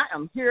Lawler. I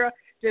am here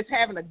just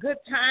having a good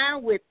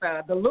time with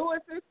the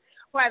Lewises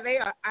while they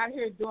are out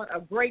here doing a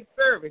great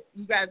service.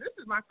 You guys, this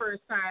is my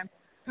first time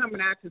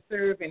coming out to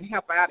serve and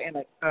help out and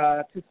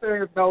to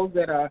serve those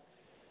that are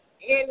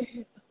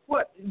in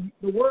what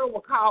the world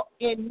will call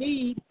in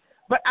need.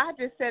 But I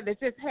just said that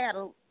just had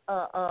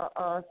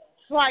a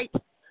slight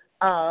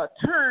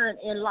turn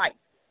in life.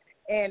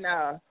 And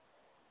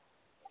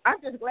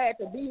I'm just glad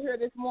to be here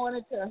this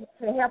morning to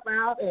help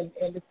out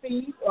and to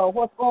see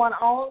what's going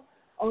on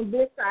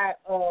this side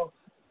of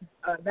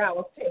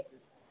Dallas, Texas.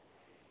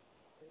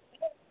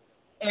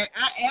 And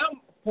I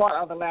am part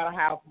of the Latter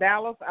House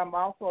Dallas. I'm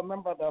also a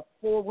member of the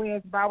Four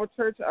Winds Bible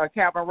Church.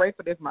 Calvin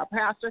Rayford is my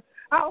pastor.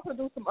 I also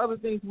do some other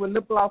things with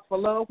Lip Gloss for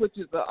Love, which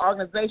is an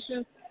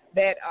organization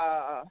that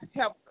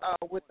helps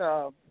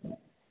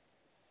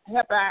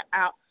help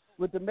out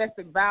with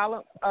domestic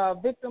violence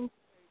victims.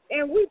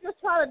 And we just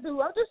I'm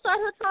just out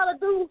here trying to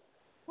do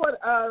what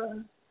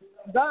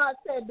God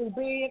said to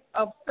being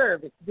of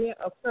service, being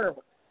of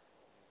service.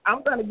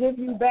 I'm going to give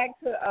you back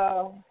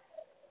to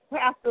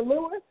Pastor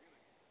Lewis.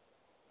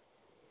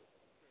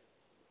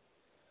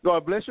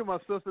 God bless you, my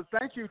sister.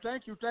 Thank you.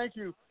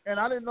 And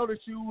I didn't know that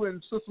you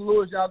and Sister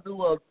Lewis, y'all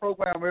do a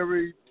program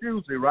every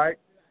Tuesday, right?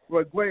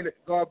 Well, great.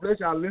 God bless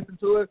you. I listen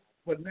to it,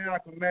 but now I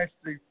can match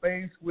the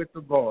face with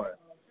the boy.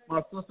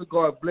 My sister,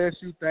 God bless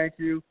you. Thank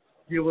you.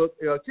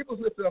 Keep us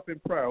lifted up in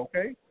prayer,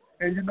 okay?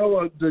 And you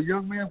know, the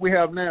young men we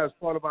have now is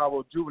part of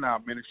our juvenile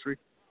ministry.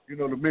 You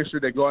know, the ministry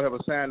that God have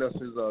assigned us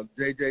is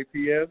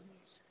JJPS.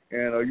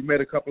 And you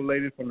met a couple of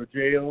ladies from the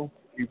jail,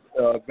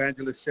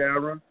 Evangelist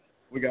Sharon.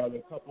 We got a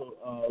couple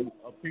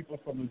of people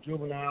from the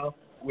juvenile,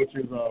 which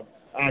is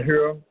out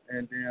here.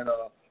 And then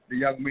the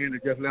young man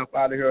that just left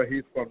out of here,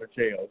 he's from the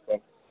jail.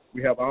 So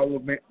we have all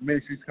the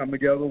ministries come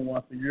together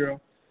once a year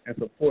and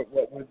support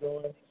what we're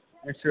doing.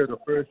 And sure, the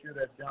first year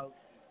that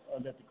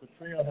the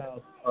Cottrell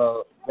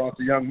House brought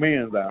the young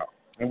men out.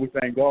 And we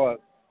thank God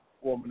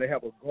for them. They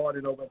have a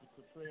garden over at the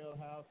Cottrell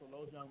House, and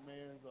those young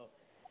men,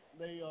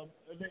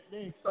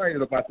 they're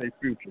excited about their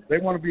future. They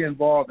want to be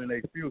involved in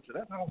their future.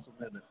 That's awesome,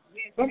 isn't it?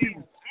 Yes, I got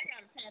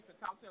a chance to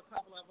talk to a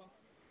couple of them,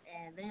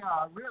 and they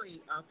are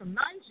really some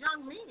nice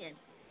young men.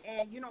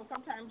 And, you know,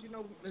 sometimes, you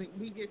know,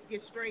 we just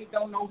get straight,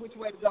 don't know which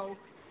way to go.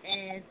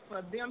 And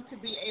for them to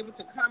be able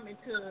to come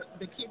into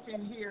the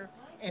kitchen here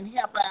and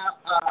help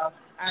out,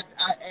 I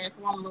asked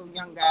one little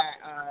young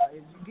guy,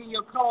 you get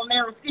your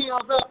culinary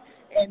skills up?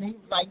 And he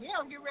was like, yeah,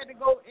 I'm getting ready to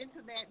go into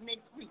that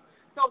next week.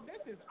 So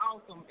this is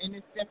awesome, and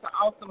it's just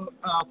awesome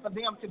for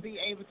them to be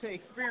able to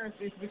experience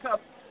this, because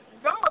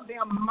some of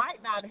them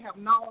might not have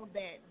known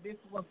that this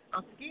was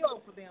a skill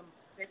for them,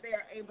 that they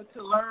are able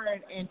to learn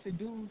and to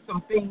do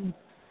some things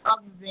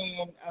other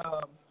than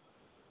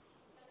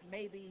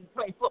maybe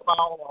play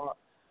football or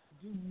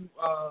do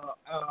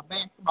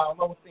basketball,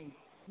 those things.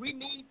 We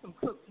need some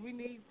cooks. We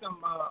need some,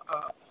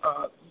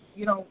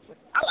 you know,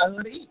 I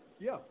love to eat.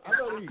 Yeah, I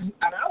love to eat.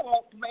 And I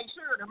want to make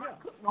sure that my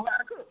cook know how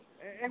to cook.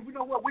 And you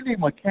know what? We need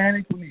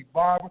mechanics. We need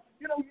barbers.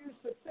 You know,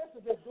 success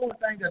is just doing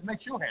things that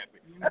makes you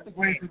happy. That's the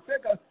great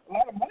success. A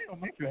lot of money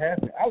don't make you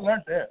happy. I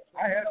learned that.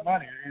 I had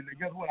money, and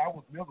guess what? I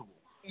was miserable.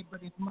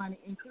 But it's money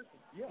in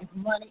cooking. Yeah. It's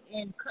money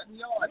in cutting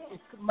yards. Yeah.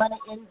 It's money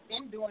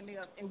in doing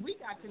this. And we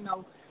got to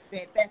know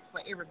that that's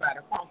for everybody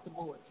across the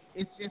board.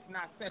 It's just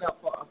not set up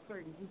for a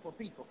certain group of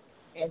people.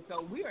 And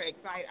so we are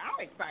excited.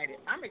 I'm excited.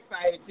 I'm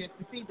excited just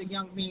to see the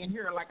young men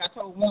here. Like I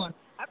told one,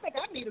 I think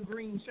I need a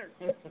green shirt.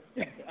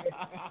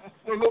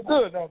 They look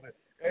good, don't they?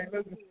 Hey,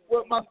 listen,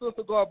 well, my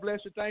sister, God bless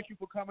you. Thank you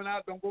for coming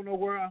out. Don't go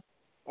nowhere.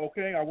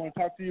 Okay, I want to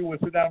talk to you and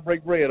sit down and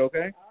break bread,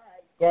 okay? All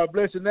right. God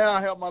bless you. Now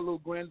I have my little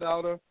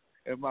granddaughter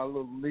and my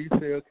little niece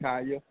here,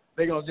 Kaya.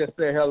 They're going to just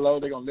say hello.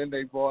 They're going to lend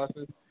their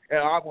voices. And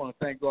I want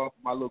to thank God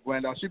for my little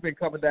granddaughter. She's been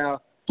coming down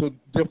to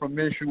different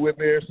ministry with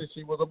me ever since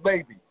she was a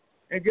baby.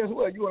 And guess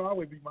what? You will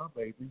always be my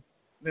baby.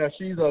 Now,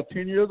 she's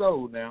 10 years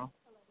old now.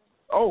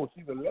 Oh,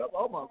 she's 11.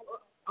 Oh, my.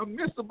 I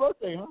missed the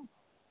birthday, huh?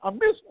 I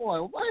missed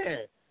one.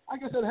 Man, I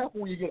guess that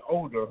happens when you get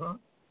older, huh?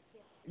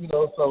 You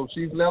know, so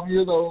she's 11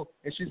 years old,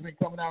 and she's been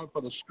coming out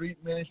for the street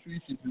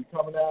ministry. She's been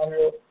coming out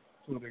here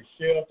to the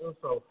shelter.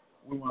 So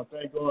we want to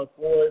thank God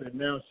for it. And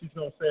now she's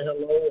going to say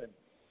hello,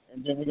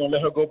 and then we're going to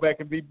let her go back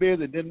and be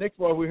busy. Then next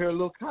one we hear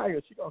little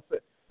Kaya. She's going to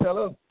tell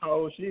us how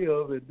old she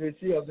is, and then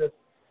she'll just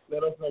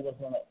let us know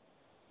what's up.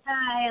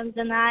 Hi, I'm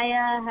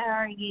Danaya. How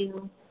are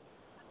you?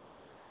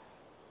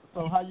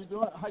 So how you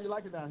doing? How you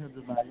like it down here,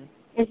 Danaya?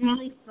 It's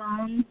really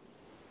fun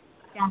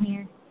down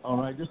here. All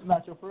right. This is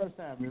not your first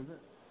time, is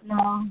it?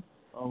 No.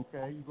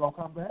 Okay. You going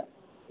to come back?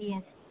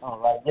 Yes. All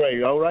right.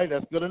 Great. All right.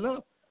 That's good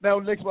enough. Now,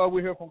 next one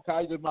we hear from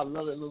Kaya, my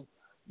lovely little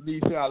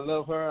niece here. I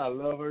love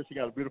her. She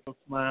got a beautiful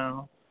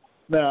smile.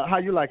 Now, how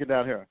you like it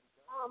down here?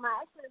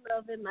 I actually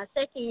love it. My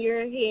second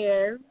year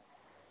here.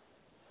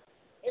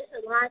 It's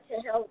a lot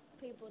to help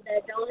people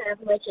that don't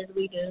have much as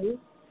we do.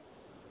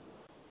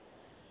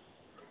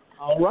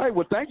 All right.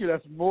 Well, thank you.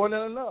 That's more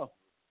than enough.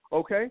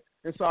 Okay?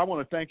 And so I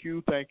want to thank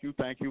you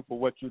for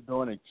what you're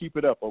doing, and keep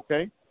it up,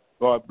 okay?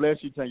 God bless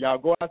you. Y'all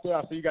go out there.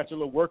 I see you got your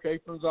little work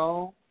aprons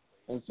on,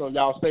 and so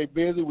y'all stay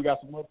busy. We got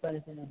some more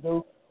things for you to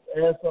do.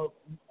 as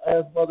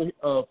Mother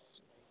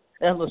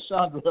and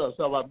LaShondra, talking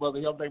about Mother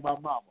Hill, think my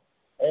mama.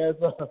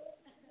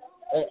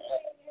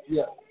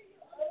 Yeah.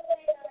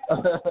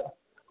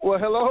 Well,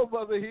 hello,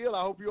 Mother Hill.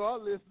 I hope you are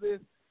listening.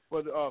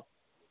 But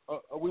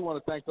we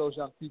want to thank those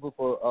young people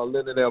for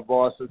lending their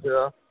voices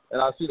here.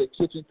 And I see the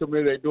kitchen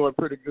committee, they're doing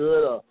pretty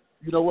good.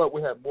 You know what?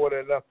 We have more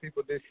than enough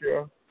people this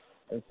year,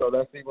 and so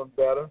that's even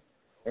better.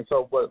 And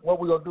so, but what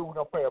we're going to do, we're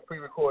going to play a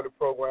pre-recorded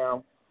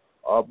program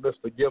of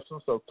Mr.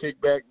 Gibson. So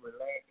kick back,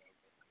 relax,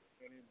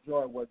 and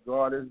enjoy what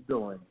God is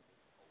doing.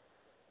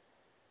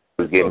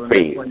 It's getting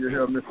paid.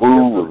 Food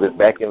was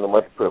back in the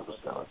multi-purpose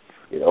center.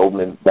 It's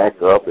opening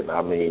back up, and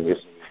I mean,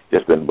 it's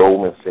just been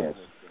booming since.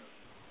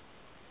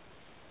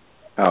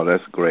 Oh,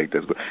 that's great.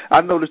 That's great.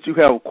 I noticed you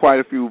have quite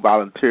a few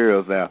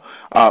volunteers now.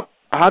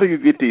 How do you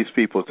get these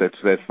people that's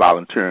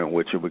volunteering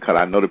with you? Because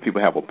I know that people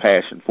have a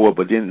passion for it,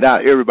 but then now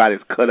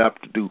everybody's cut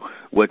up to do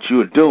what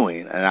you're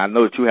doing, and I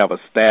know that you have a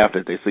staff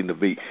that they seem to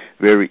be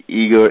very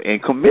eager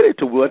and committed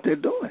to what they're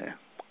doing.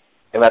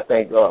 And I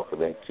thank God for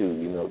that too.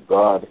 You know,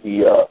 God,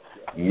 He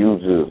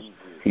uses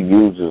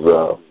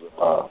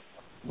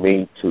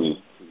me to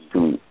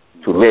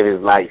let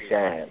His light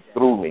shine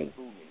through me,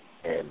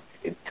 and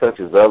it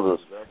touches others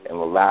and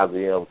allows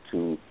them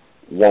to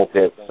want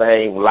that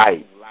same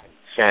light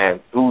shine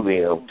through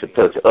them to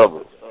touch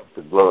others,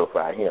 to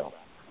glorify Him.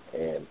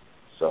 And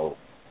so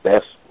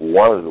that's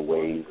one of the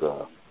ways,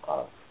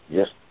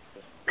 just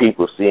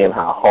people seeing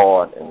how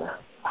hard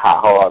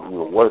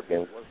we're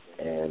working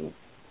and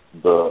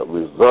the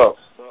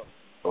results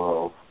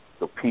of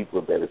the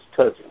people that it's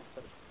touching.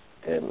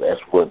 And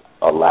that's what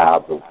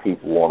allowed the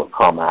people want to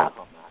come out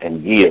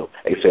and give.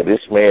 They said,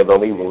 this man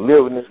don't even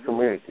live in this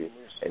community,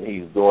 and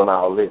he's doing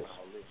all this.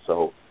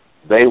 So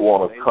they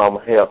want to come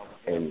help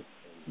and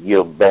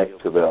give back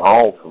to their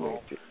own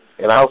community.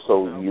 And I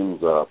also use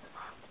the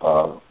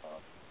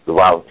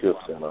volunteer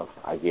center.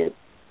 I get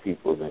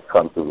people that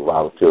come through the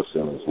volunteer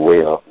center as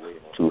well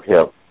to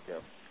help,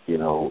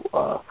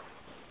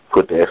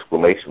 put the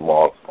exclamation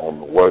marks on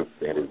the work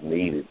that is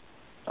needed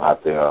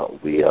out there.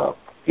 We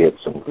get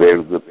some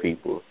very good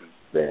people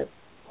that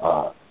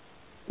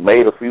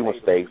made a few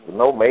mistakes, but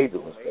no major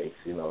mistakes,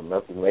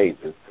 nothing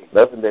major,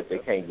 nothing that they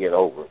can't get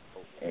over.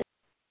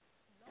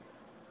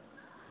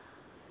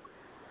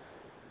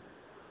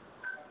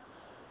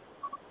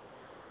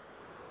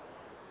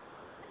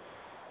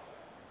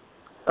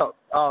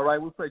 All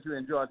right, we pray you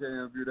enjoyed that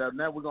interview.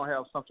 Now we're going to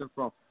have something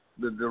from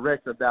the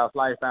director of Dallas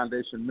Life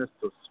Foundation,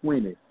 Mr.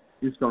 Sweeney.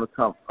 He's going to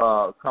come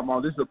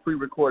on. This is a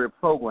pre-recorded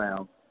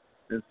program,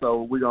 and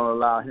so we're going to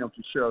allow him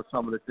to share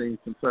some of the things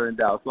concerning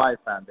Dallas Life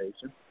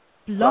Foundation.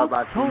 Sorry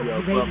about the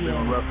abrupt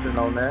interruption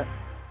on that.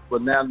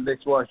 But now the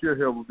next voice you'll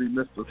hear will be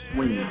Mr.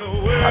 Sweeney.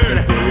 I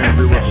think the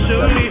interview was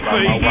conducted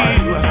by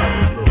my wife.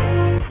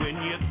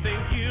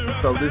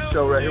 So this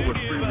show right here was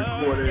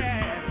pre-recorded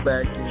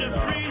back in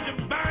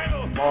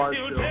March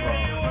of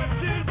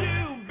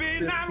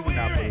 15,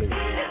 I believe.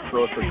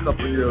 So it's a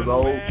couple of years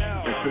old.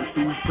 And since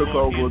he took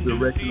over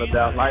direction of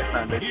Dallas Life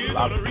Foundation, a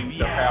lot of things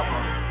have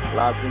happened. A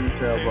lot of things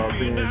have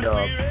been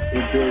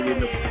embedded in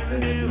the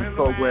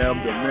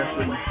program. The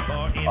mentoring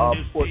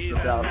portion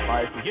of Dallas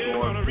Life is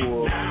going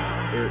full,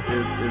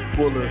 is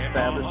fully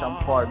established.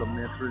 I'm part of the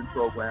mentoring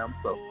program,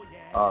 so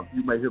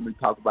you may hear me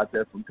talk about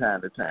that from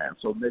time to time.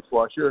 So next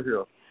voice you'll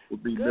hear will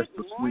be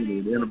Mr.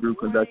 Sweeney, the interview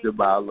conducted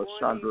by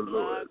LaShondra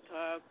Lewis,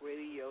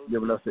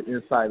 giving us an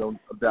insight on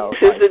Dallas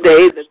Life. This is the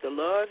day that the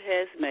Lord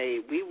has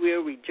made. We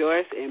will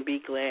rejoice and be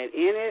glad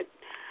in it.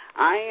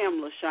 I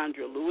am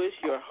LaShondra Lewis,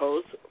 your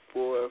host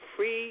for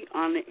Free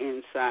on the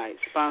Inside,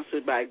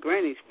 sponsored by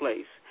Granny's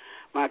Place.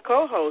 My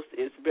co-host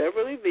is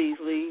Beverly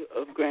Beasley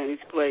of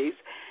Granny's Place,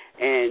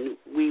 and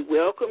we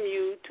welcome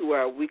you to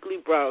our weekly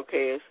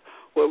broadcast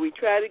where we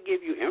try to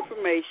give you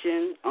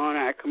information on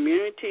our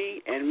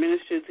community and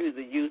minister to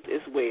the youth as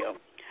well.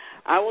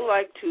 I would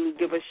like to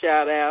give a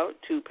shout-out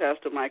to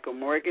Pastor Michael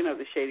Morgan of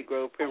the Shady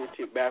Grove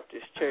Primitive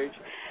Baptist Church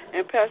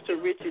and Pastor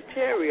Richard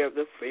Terry of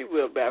the Free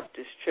Will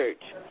Baptist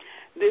Church.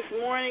 This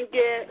morning,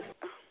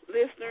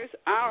 listeners,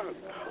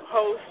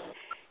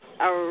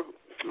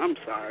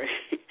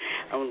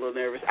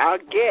 our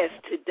guest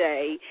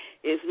today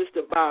is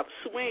Mr. Bob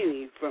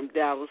Sweeney from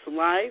Dallas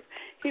Life.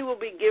 He will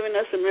be giving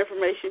us some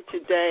information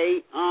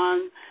today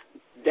on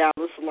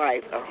Dallas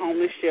Life, a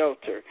homeless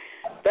shelter.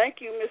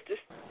 Thank you, Mr.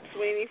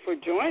 Sweeney, for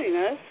joining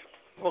us.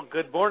 Well,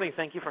 good morning.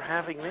 Thank you for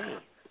having me.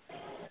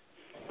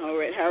 All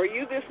right. How are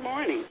you this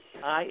morning?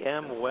 I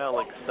am well,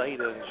 excited,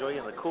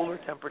 enjoying the cooler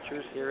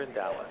temperatures here in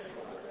Dallas.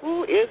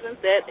 Ooh,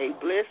 isn't that a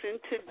blessing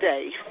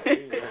today?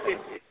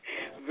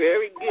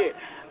 Very good.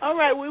 All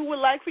right, we would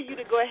like for you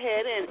to go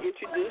ahead and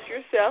introduce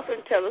yourself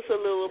and tell us a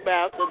little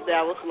about the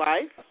Dallas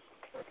Life.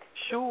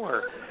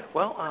 Sure.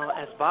 Well,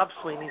 as Bob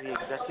Sweeney, the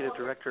Executive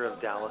Director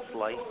of Dallas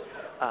Life,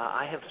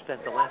 I have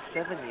spent the last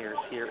 7 years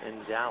here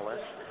in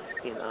Dallas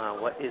in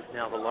what is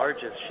now the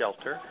largest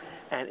shelter,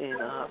 And in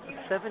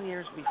 7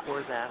 years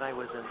before that, I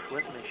was in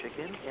Flint,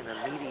 Michigan, in a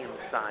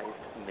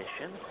medium-sized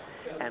mission.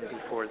 And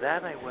before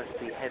that, I was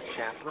the head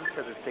chaplain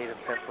for the state of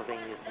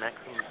Pennsylvania's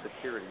maximum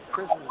security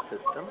prison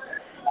system.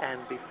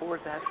 And before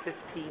that,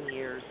 15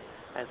 years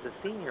as a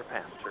senior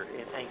pastor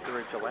in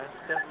Anchorage,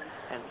 Alaska,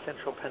 and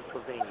central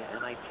Pennsylvania.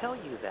 And I tell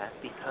you that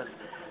because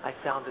I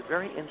found it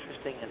very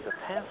interesting as a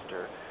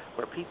pastor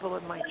where people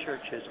in my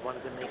churches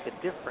wanted to make a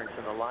difference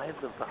in the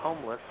lives of the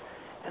homeless,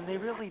 and they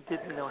really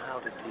didn't know how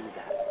to do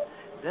that.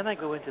 Then I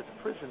go into the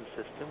prison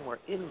system where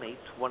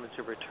inmates wanted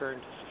to return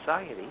to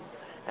society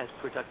as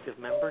productive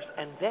members,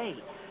 and they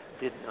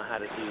didn't know how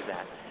to do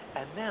that.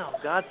 And now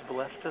God's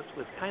blessed us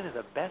with kind of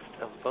the best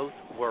of both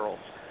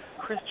worlds.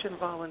 Christian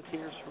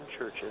volunteers from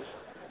churches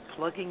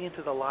plugging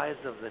into the lives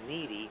of the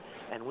needy,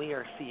 and we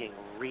are seeing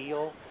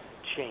real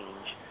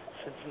change.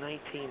 Since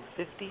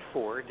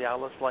 1954,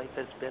 Dallas Life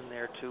has been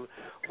there to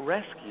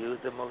rescue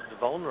the most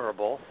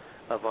vulnerable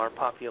of our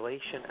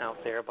population out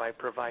there by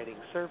providing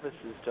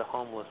services to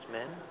homeless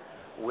men,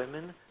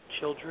 women,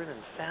 children,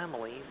 and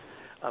families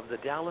of the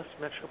Dallas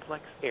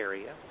Metroplex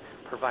area,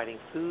 providing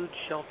food,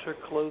 shelter,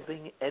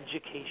 clothing,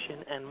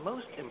 education, and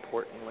most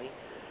importantly,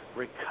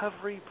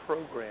 recovery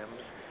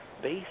programs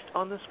based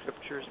on the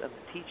scriptures and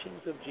the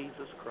teachings of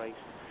Jesus Christ,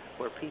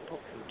 where people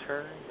can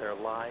turn their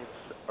lives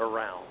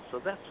around. So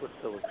that's what's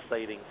so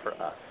exciting for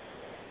us.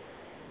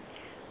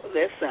 Well,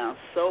 that sounds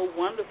so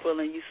wonderful,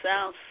 and you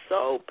sound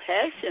so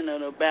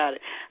passionate about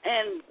it.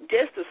 And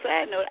just a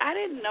side note, I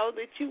didn't know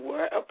that you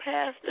were a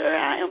pastor.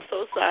 I am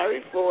so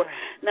sorry for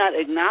not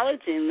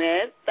acknowledging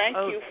that. Thank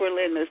you for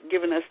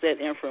giving us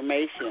that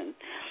information.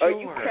 Sure. Are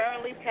you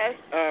currently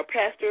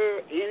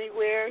pastor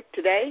anywhere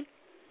today?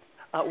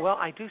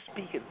 Well, I do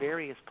speak at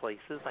various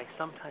places.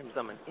 Sometimes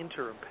I'm an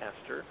interim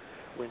pastor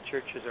when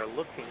churches are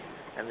looking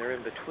and they're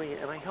in between,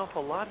 and I help a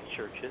lot of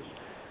churches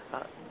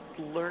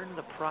learn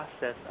the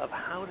process of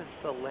how to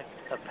select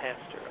a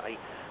pastor.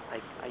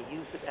 I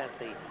use it as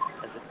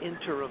an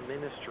interim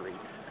ministry,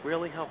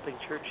 really helping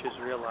churches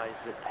realize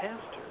that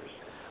pastors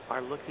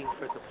are looking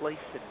for the place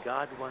that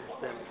God wants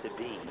them to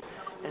be.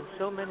 And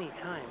so many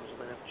times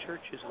when a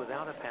church is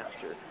without a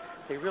pastor,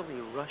 they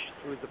really rush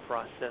through the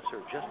process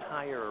or just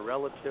hire a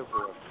relative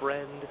or a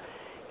friend,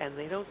 and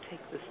they don't take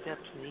the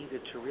steps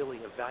needed to really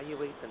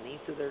evaluate the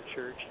needs of their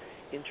church,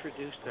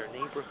 introduce their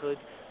neighborhood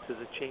to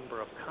the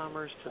Chamber of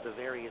Commerce, to the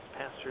various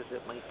pastors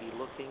that might be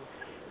looking,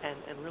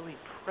 and really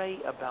pray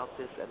about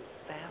this and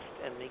fast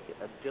and make it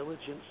a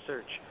diligent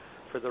search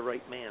for the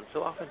right man. So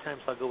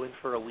oftentimes I'll go in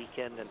for a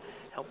weekend and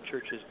help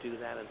churches do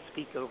that and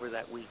speak over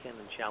that weekend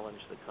and challenge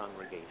the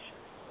congregation.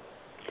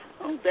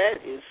 Oh,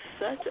 that is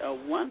such a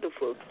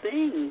wonderful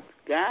thing.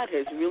 God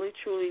has really,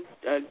 truly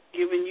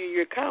given you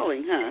your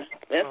calling, huh?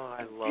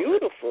 That's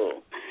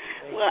beautiful.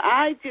 Well,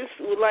 I just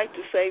would like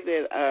to say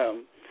that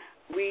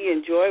we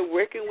enjoy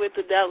working with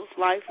the Dallas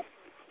Life,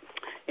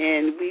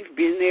 and we've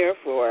been there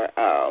for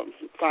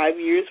 5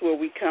 years where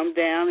we come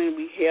down and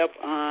we help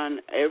on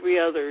every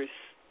other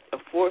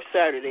fourth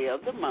Saturday of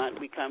the month.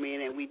 We come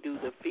in and we do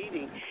the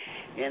feeding,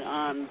 and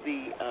on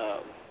the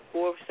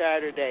fourth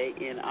Saturday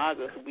in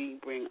August, we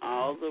bring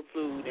all the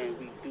food and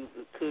we do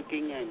the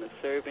cooking and the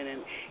serving,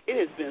 and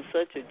it has been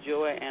such a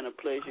joy and a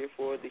pleasure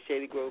for the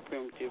Shady Grove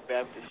Primitive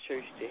Baptist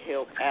Church to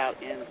help out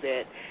in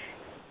that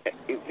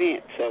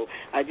event. So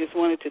I just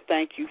wanted to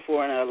thank you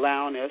for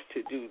allowing us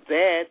to do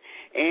that,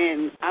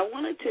 and I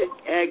wanted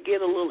to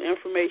get a little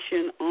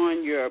information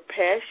on your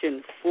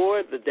passion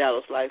for the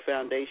Dallas Life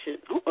Foundation,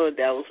 or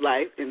Dallas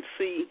Life, and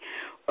see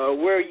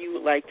where you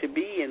would like to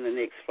be in the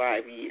next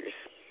 5 years.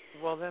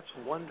 Well, that's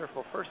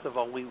wonderful. First of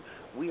all,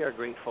 we are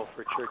grateful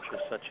for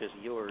churches such as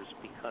yours,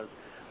 because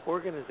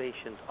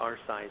organizations our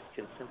size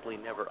can simply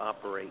never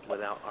operate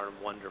without our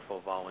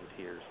wonderful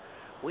volunteers.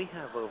 We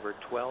have over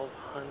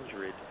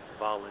 1,200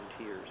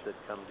 volunteers that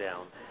come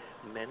down,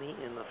 many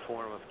in the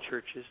form of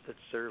churches that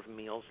serve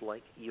meals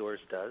like yours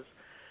does.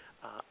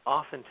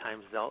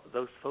 Oftentimes,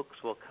 those folks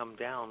will come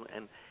down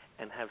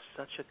and have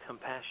such a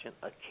compassion,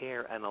 a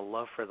care, and a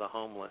love for the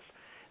homeless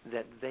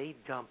that they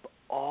dump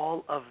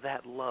all of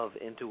that love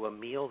into a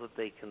meal that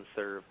they can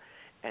serve,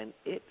 and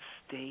it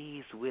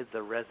stays with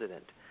the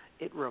resident.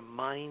 It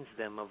reminds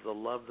them of the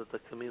love that the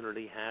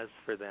community has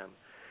for them.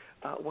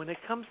 When it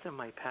comes to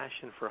my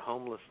passion for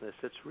homelessness,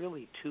 it's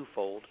really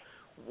twofold.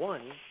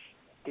 One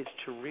is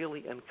to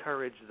really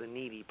encourage the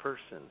needy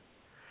person,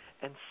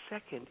 and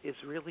second is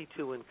really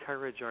to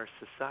encourage our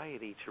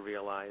society to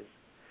realize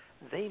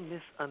they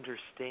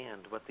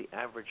misunderstand what the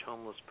average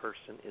homeless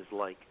person is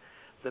like.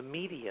 The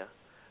media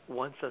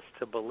wants us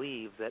to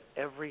believe that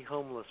every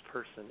homeless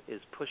person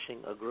is pushing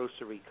a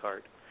grocery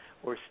cart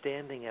or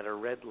standing at a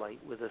red light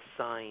with a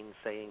sign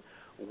saying,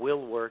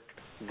 "Will work,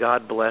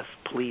 God bless,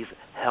 please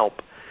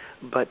help."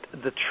 But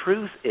the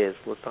truth is,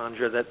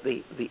 Lysandra, that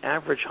the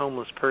average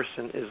homeless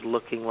person is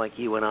looking like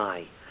you and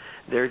I.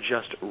 They're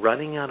just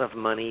running out of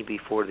money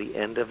before the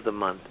end of the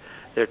month.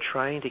 They're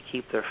trying to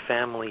keep their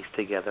families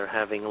together,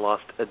 having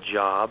lost a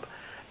job,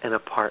 an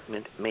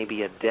apartment,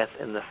 maybe a death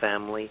in the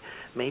family.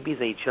 Maybe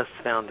they just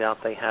found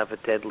out they have a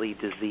deadly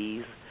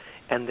disease,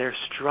 and they're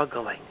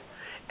struggling.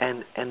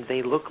 And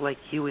they look like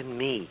you and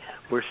me.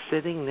 We're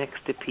sitting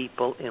next to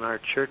people in our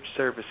church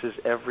services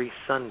every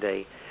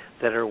Sunday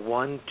that are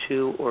 1,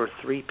 2, or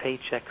 3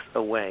 paychecks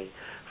away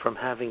from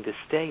having to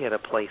stay at a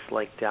place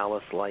like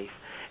Dallas Life,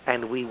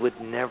 and we would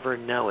never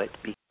know it.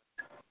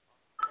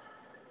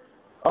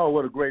 Oh,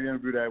 what a great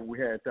interview that we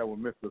had there with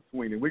Mr.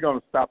 Sweeney. We're going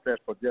to stop that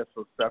for just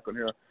a second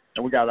here,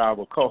 and we got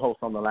our co-host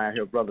on the line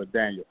here, Brother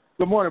Daniel.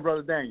 Good morning,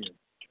 Brother Daniel.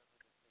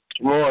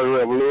 Good morning,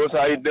 Reverend Lewis.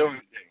 How you doing?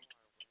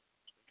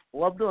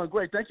 Well, I'm doing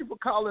great. Thank you for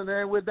calling,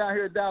 man. We're down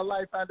here at Dallas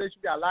Life Foundation.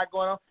 We got a lot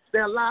going on. They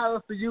allow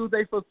us to use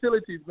their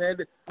facilities, man.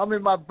 I'm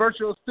in my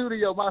virtual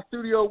studio,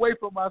 away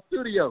from my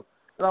studio.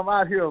 And I'm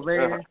out here,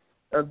 man,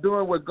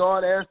 doing what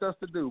God asked us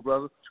to do,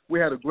 brother. We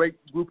had a great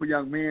group of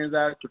young men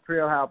out at the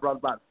trail house, brought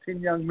about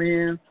 10 young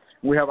men.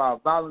 We have our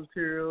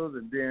volunteers,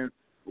 and then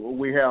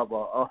we have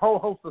a whole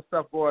host of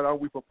stuff going on.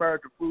 We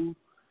prepared the food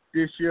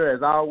this year,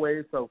 as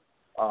always. So,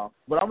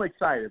 but I'm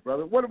excited,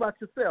 brother. What about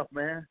yourself,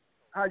 man?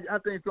 How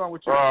things going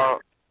with you?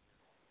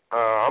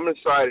 I'm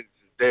excited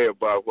today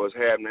about what's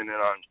happening,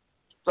 and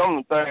some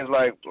of the things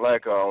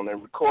like on the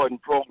recording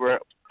program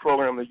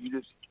that you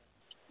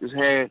just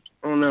had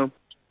on them.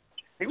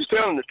 He was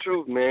telling the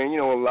truth, man. You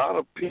know, a lot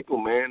of people,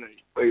 man,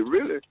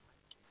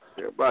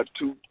 they're about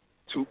two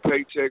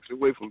paychecks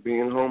away from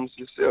being homeless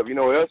yourself. You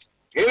know,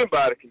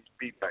 anybody can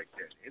be like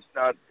that.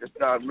 It's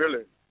not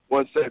really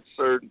one set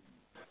certain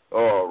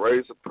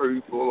race of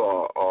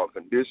people or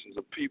conditions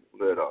of people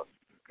that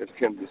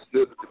can be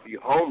considered to be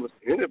homeless.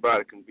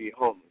 Anybody can be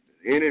homeless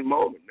at any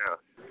moment now,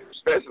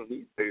 especially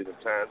these days and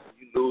times when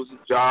you losing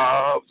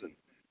jobs and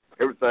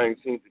everything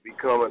seems to be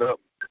coming up.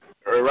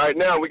 Right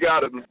now, we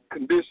got a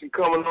condition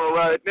coming on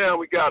right now.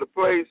 We got a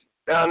place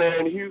down there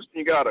in Houston.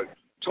 You got a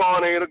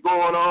tornado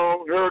going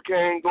on,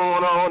 hurricane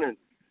going on, and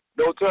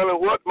no telling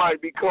what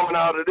might be coming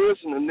out of this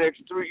in the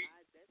next 3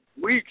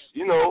 weeks.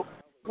 You know,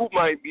 who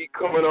might be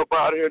coming up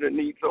out here that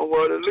needs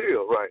somewhere to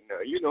live right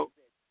now, you know.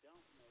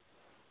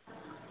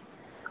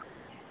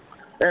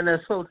 And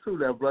that's so true,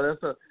 that brother.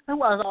 That's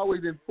why it's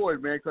always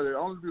important, man, because it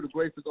only through the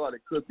grace of God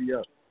it could be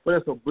up. But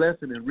it's a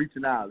blessing in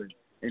reaching out and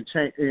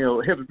change,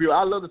 helping people.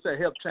 I love to say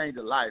help change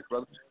a life,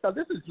 brother. Because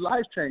this is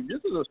life change.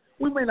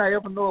 We may not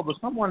ever know it, but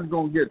someone's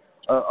going to get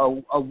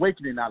a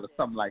awakening out of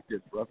something like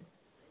this, brother.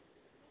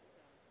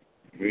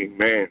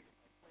 Amen.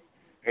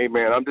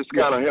 I'm just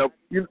kind of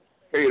helping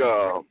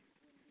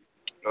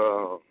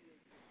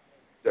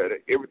that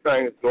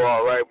everything is going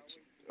all right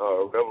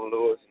with Reverend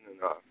Lewis, and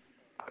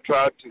I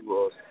try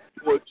to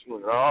support you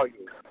in all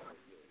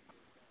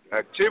your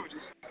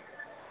activities,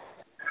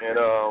 and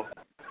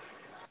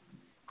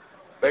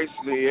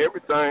basically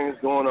everything is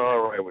going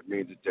all right with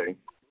me today.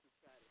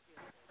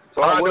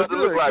 So how does it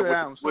look like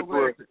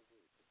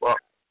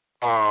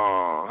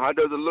how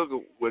does it look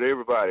with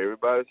everybody?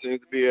 Everybody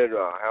seems to be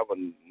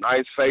having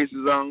nice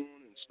faces on and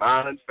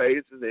smiling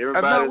faces.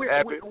 Everybody's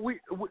happy.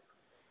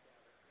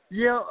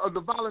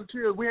 The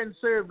volunteers, we hadn't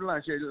served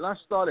lunch yet. Lunch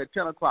started at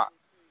 10 o'clock.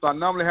 So I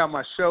normally have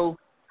my show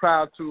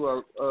prior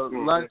to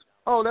lunch.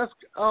 Oh,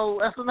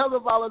 that's another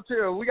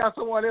volunteer. We got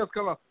someone else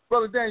coming.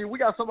 Brother Daniel, we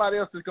got somebody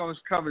else that's going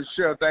to come and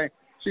share a thing.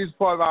 She's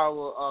part of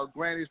our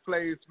Granny's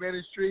Place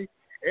ministry.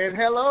 And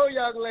hello,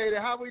 young lady.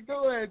 How we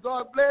doing?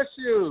 God bless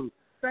you.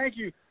 Thank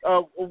you.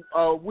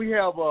 We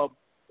have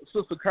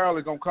Sister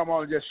Carla going to come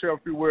on and just share a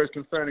few words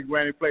concerning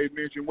Granny Place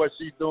Ministry and what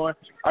she's doing.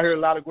 I hear a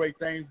lot of great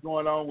things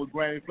going on with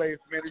Granny Place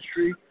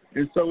Ministry.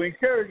 And so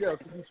encourage us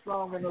to be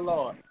strong in the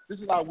Lord. This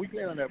is our weekly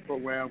internet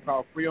program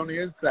called Free on the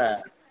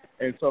Inside.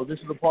 And so this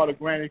is a part of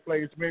Granny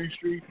Place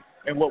Ministry.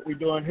 And what we're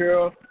doing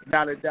here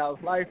now at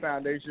Dallas Life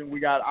Foundation, we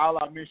got all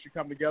our ministry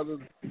come together,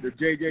 the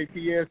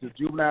JJPS, the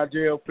Juvenile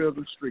Jail,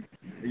 Pilgrim Street.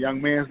 The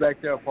young men's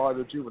back there are part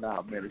of the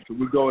juvenile ministry.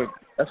 We go in,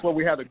 that's where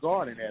we have the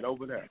garden at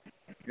over there.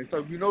 And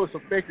so it's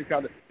effective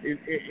because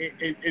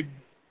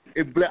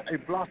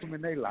it blossoms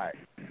in their life.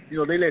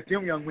 They let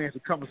them young men to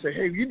come and say,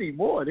 hey, you need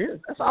more of this.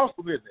 That's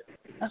awesome, isn't it?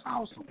 That's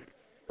awesome.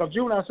 Because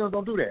juvenile centers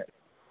don't do that.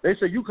 They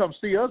say, you come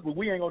see us, but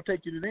we ain't going to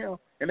take you to them.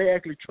 And they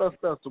actually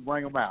trust us to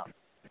bring them out.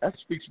 That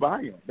speaks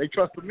volume. They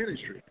trust the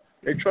ministry.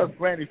 They trust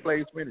Granny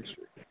Place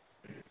Ministry.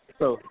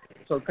 So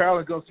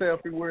Carolyn's going to say a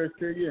few words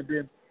to you, and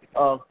then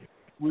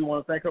we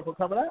want to thank her for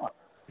coming out.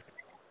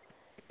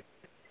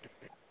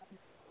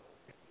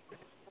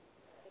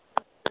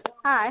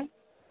 Hi.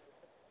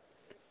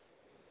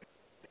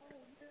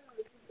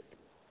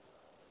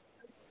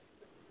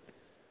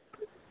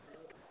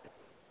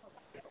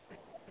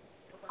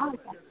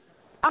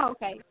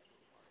 Okay.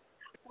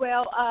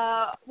 Well,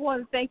 I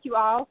want to thank you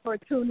all for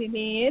tuning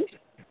in.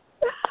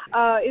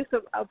 It's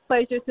a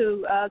pleasure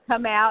to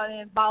come out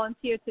and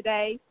volunteer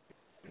today.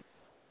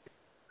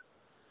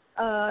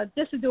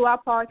 Just to do our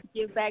part to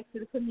give back to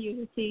the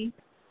community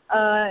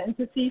and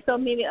to see so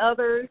many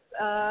others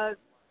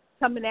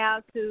coming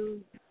out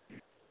to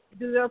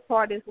do their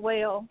part as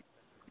well.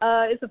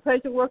 It's a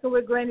pleasure working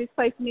with Granny's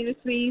Place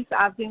Ministries.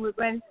 I've been with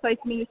Granny's Place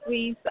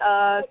Ministries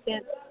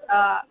since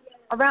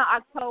around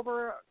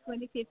October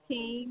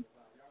 2015,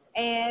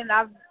 and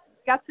I've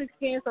got to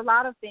experience a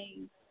lot of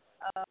things.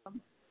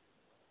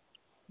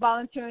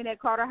 volunteering at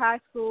Carter High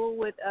School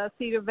with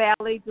Cedar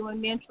Valley, doing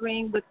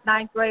mentoring with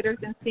ninth graders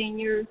and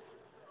seniors,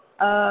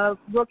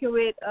 working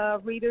with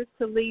Readers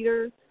to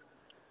Leaders.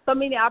 So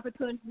many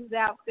opportunities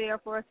out there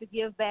for us to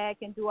give back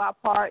and do our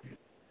part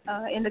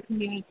in the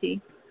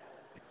community.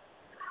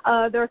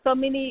 There are so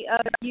many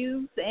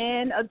youth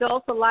and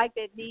adults alike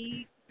that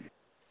need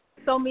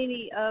so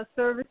many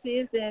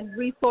services and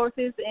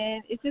resources,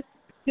 and it's just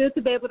good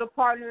to be able to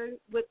partner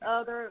with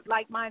other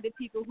like-minded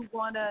people who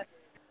want to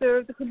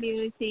serve the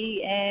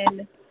community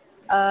and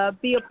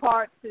be a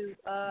part to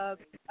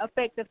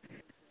affect a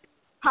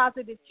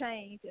positive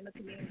change in the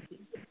community.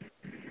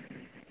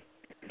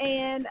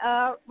 And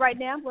right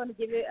now I'm going to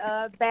give it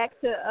back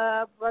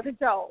to Brother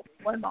Joel.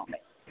 One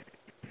moment.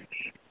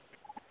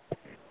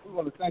 We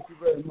want to thank you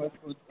very much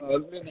for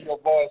lending your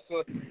voice.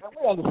 And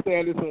we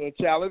understand this is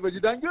a challenge, but you're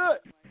done good.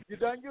 You're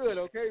done good,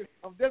 okay?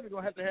 I'm definitely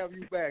going to have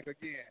you back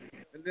again.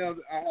 And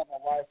then I have my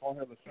wife on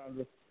here,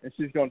 Lashondra, and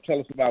she's going to tell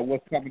us about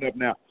what's coming up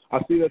now. I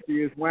see that she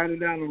is winding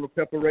down on the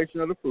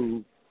preparation of the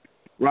food,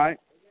 right?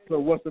 So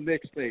what's the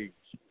next stage?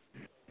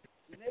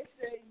 The next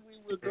stage, we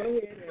will go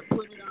ahead and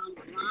put it on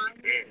the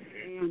line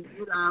and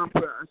get our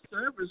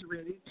servers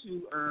ready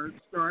to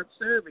start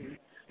serving.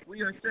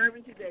 We are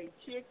serving today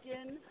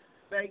chicken,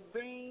 baked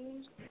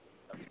beans,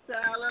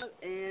 salad,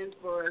 and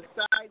for a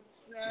side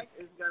snack,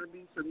 it's going to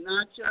be some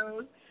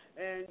nachos.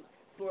 And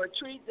for a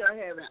treat, they're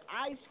having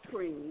ice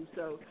cream.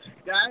 So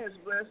God has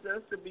blessed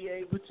us to be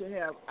able to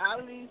have all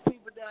of these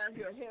people down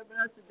here helping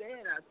us today,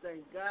 and I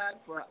thank God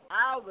for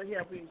all the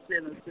help He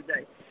sent us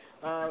today.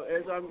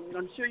 As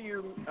I'm sure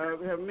you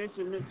have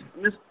mentioned,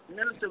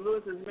 Minister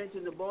Lewis has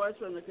mentioned the boys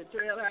from the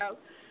Cottrell House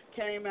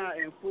came out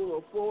in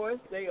full force.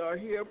 They are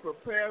here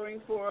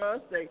preparing for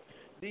us. They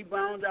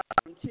deboned our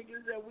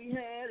chickens that we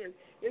had, and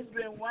it's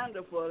been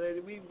wonderful.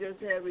 And we've just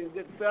having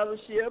good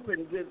fellowship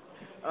and good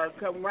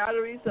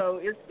camaraderie, so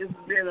it's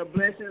been a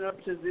blessing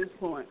up to this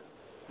point.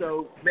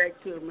 So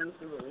back to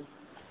Minister Lewis.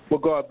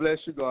 Well, God bless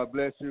you. God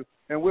bless you.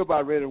 And we're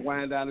about ready to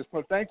wind down this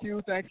part. Thank you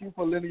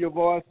for lending your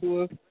voice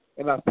to us.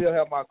 And I still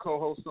have my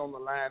co-host on the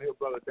line here,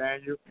 Brother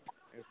Daniel.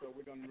 And so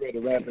we're going to be ready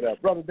to wrap it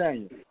up. Brother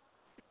Daniel.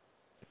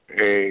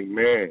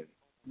 Amen.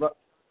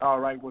 All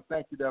right. Well,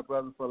 thank you, there,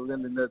 brother, for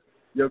lending us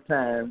your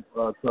time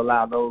to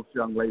allow those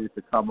young ladies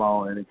to come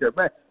on and encourage.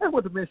 Man, that's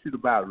what the ministry's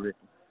about, Ricky.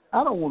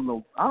 I don't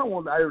want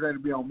everything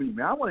to be on me,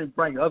 man. I want to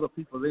bring other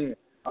people in.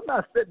 I'm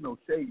not setting no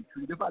shade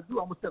tree. If I do,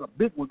 I'm going to set a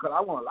big one because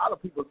I want a lot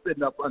of people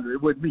sitting up under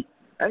it with me.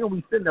 I ain't going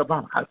to be sitting up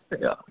by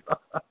myself.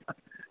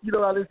 You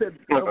know how they said,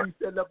 don't be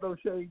setting up no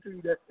shade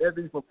tree. That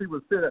means for people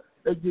to sit up,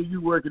 they give you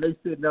work and they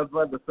sitting up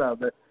under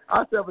something.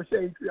 I set up a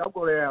shade tree. I'm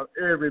going to have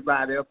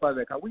everybody up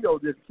under it because we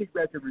don't just kick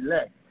back and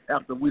relax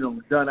after we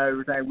done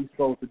everything we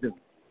supposed to do.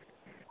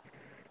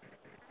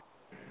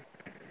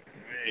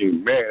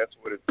 Amen. That's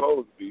what it's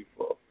supposed to be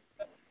for.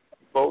 It's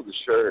supposed to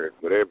share it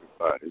with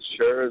everybody.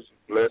 Share is a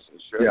blessing.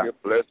 Share your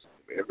blessing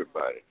with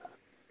everybody.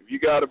 If you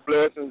got a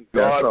blessing,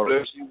 God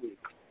bless you with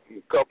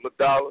a couple of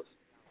dollars.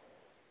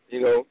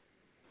 You know,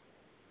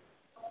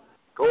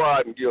 go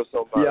out and give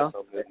somebody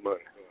some of that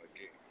money.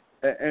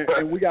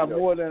 And we got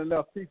more than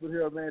enough people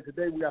here, man.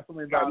 Today we got so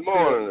many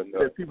volunteers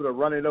that people are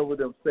running over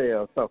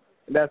themselves. So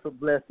that's a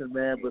blessing,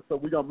 man. But so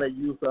we're going to make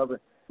use of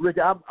it.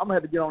 Ricky, I'm going to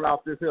have to get on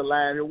off this here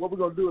line here. What we're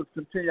going to do is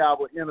continue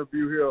our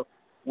interview here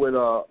with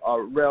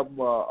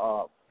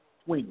Reverend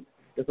Sweeney.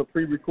 It's a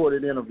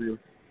pre-recorded interview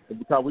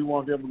because we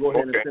want them to go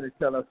ahead and finish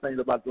telling us things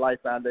about the Life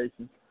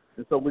Foundation.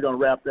 And so we're going to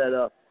wrap that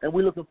up. And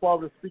we're looking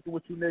forward to speaking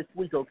with you next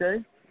week,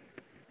 okay?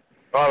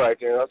 All right,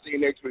 then. I'll see you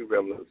next week,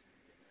 Reverend Lewis.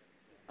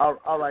 All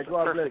right,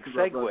 God bless you.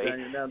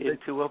 Segue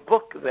into a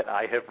book that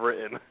I have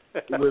written.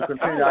 We'll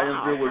continue our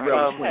interview with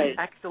Reverend Sweeney.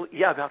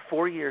 Actually, about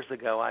 4 years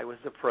ago, I was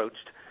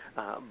approached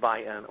by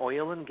an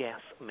oil and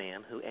gas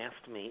man who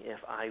asked me if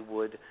I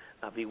would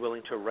be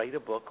willing to write a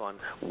book on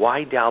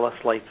why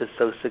Dallas Life is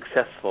so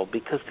successful,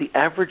 because the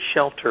average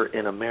shelter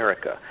in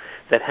America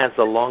that has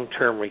a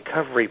long-term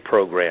recovery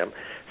program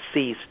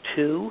sees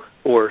 2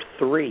 or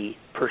 3%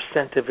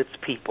 of its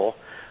people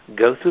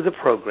go through the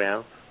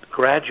program,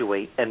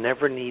 graduate, and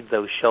never need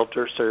those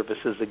shelter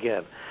services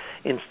again.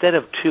 Instead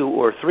of 2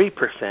 or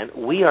 3%,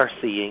 we are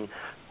seeing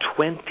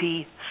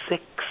 26%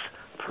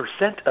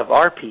 of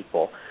our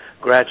people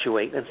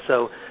graduate. And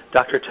so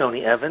Dr.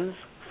 Tony Evans,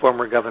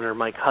 former Governor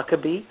Mike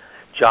Huckabee,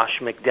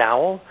 Josh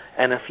McDowell,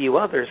 and a few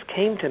others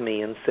came to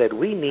me and said,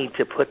 we need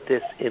to put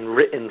this in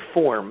written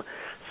form.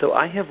 So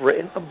I have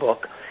written a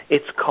book.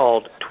 It's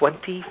called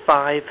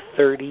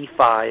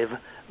 2535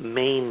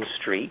 Main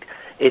Street.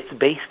 It's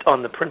based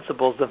on the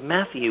principles of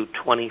Matthew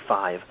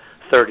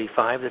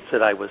 25:35 that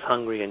said, I was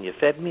hungry and you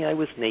fed me, I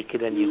was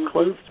naked and you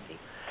clothed me.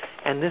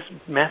 And this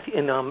Matthew,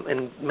 in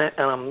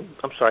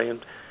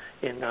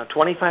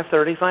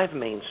 2535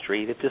 Main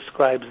Street, it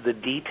describes the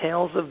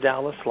details of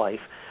Dallas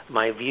life,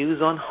 my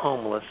views on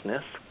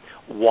homelessness,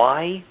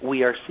 why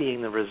we are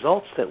seeing the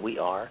results that we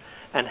are,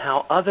 and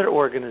how other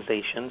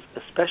organizations,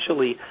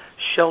 especially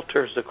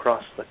shelters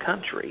across the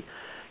country,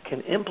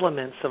 can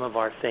implement some of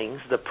our things.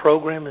 The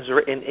program is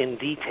written in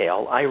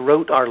detail. I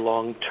wrote our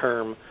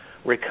long-term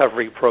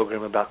recovery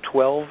program about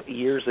 12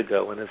 years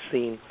ago and have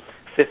seen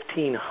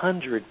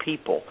 1,500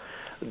 people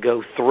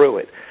go through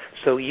it.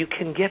 So you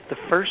can get the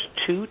first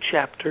 2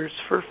 chapters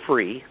for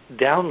free,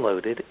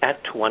 downloaded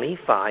at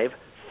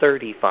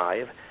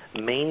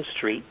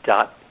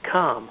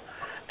 2535mainstreet.com.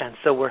 And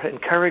so we're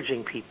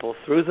encouraging people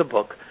through the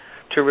book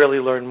to really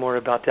learn more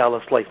about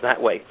Dallas life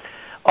that way.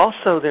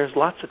 Also, there's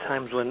lots of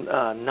times when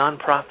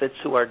nonprofits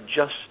who are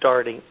just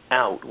starting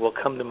out will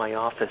come to my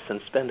office and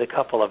spend a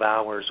couple of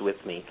hours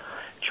with me.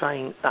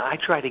 I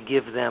try to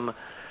give them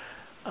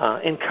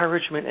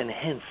encouragement and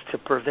hints to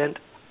prevent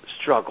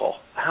struggle.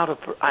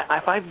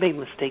 If I've made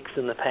mistakes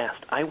in the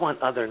past, I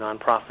want other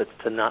nonprofits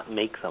to not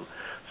make them.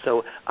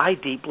 So I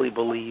deeply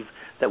believe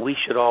that we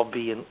should all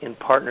be in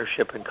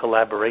partnership and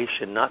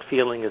collaboration, not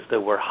feeling as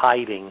though we're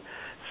hiding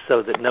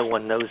so that no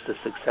one knows the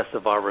success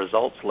of our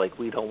results. Like,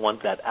 we don't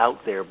want that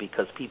out there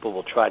because people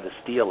will try to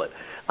steal it.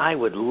 I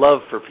would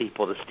love for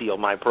people to steal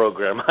my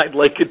program. I'd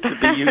like it to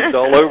be used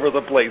all over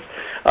the place.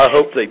 I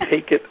hope they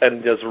take it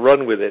and just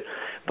run with it.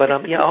 But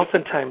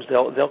oftentimes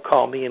they'll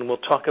call me and we'll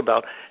talk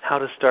about how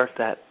to start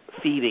that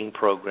feeding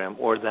program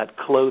or that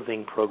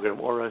clothing program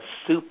or a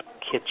soup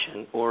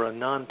kitchen or a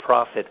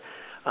nonprofit.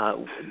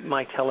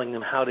 My telling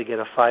them how to get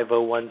a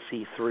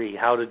 501c3,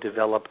 how to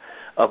develop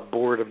a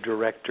board of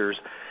directors,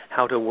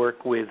 how to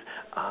work with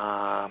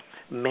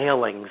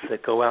mailings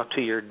that go out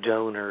to your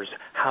donors,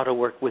 how to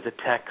work with a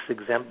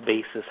tax-exempt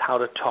basis, how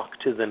to talk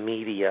to the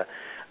media.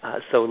 I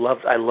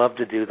love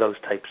to do those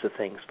types of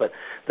things. But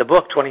the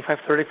book,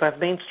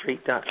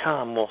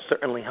 2535mainstreet.com, will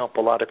certainly help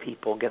a lot of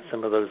people get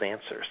some of those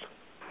answers.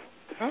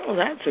 Oh,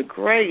 that is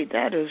great.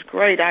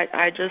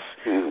 I just,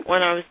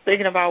 when I was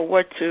thinking about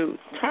what to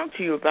talk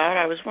to you about,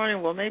 I was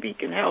wondering, well, maybe you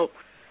can help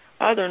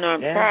other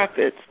nonprofits.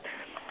 Yeah.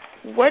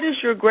 What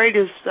is your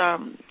greatest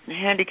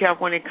handicap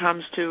when it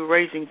comes to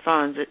raising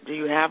funds? Do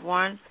you have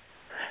one?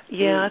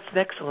 Yeah, that's an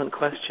excellent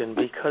question,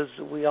 because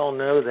we all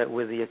know that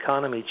with the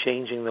economy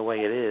changing the way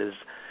it is,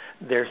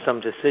 there's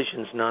some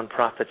decisions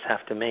nonprofits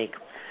have to make.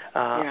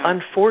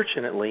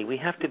 Unfortunately, we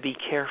have to be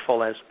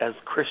careful as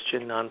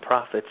Christian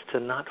nonprofits to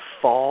not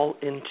fall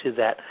into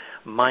that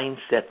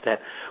mindset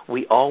that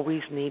we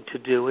always need to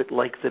do it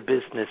like the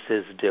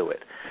businesses do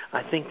it.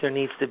 I think there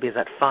needs to be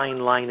that fine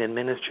line in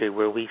ministry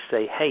where we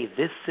say, hey,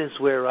 this is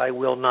where I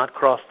will not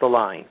cross the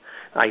line.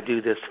 I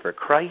do this for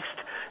Christ.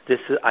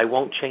 I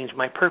won't change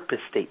my purpose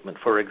statement,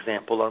 for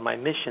example, or my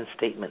mission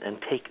statement and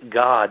take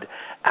God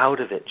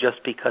out of it just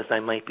because I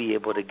might be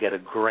able to get a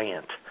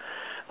grant.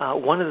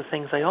 One of the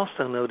things I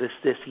also noticed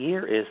this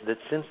year is that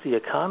since the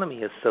economy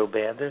is so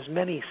bad, there's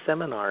many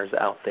seminars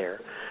out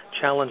there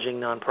challenging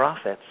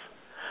nonprofits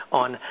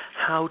on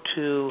how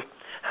to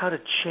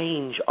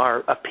change our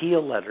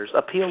appeal letters.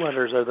 Appeal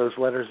letters are those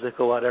letters that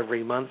go out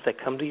every month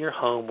that come to your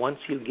home once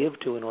you give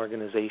to an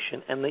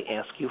organization and they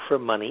ask you for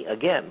money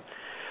again.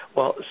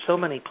 Well, so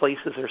many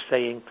places are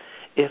saying,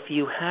 if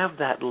you have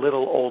that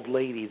little old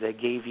lady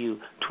that gave you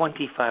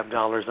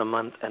 $25 a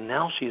month and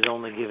now she's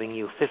only giving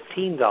you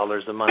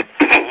 $15 a month,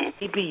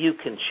 maybe you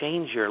can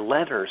change your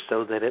letter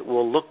so that it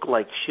will look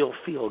like she'll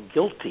feel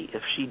guilty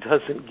if she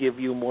doesn't give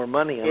you more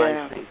money. And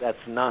I say that's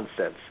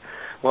nonsense.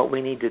 What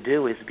we need to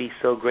do is be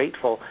so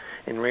grateful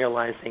in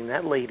realizing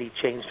that lady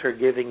changed her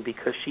giving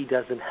because she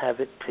doesn't have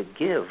it to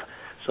give.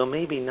 So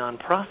maybe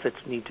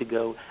nonprofits need to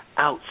go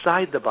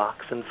outside the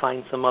box and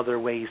find some other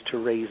ways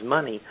to raise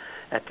money.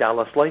 At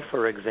Dallas Life,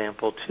 for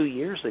example, 2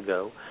 years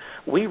ago,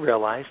 we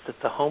realized that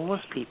the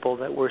homeless people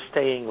that were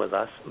staying with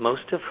us,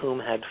 most of whom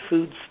had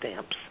food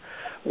stamps,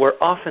 were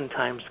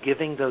oftentimes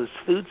giving those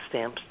food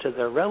stamps to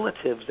their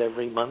relatives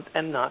every month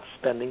and not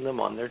spending them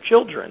on their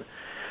children.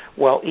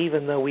 Well,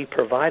 even though we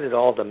provided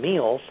all the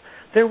meals,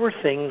 there were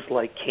things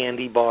like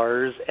candy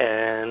bars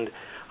and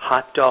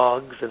hot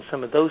dogs and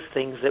some of those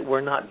things that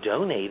were not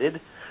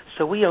donated.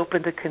 So we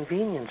opened a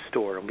convenience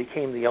store and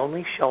became the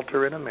only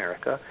shelter in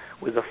America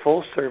with a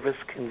full-service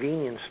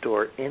convenience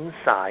store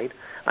inside.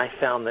 I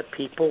found that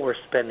people were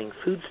spending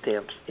food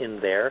stamps in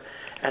there,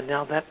 and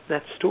now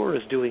that store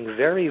is doing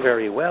very,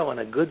 very well and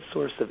a good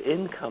source of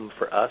income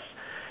for us,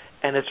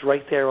 and it's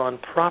right there on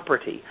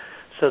property.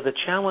 So the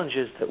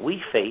challenges that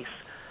we face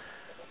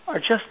are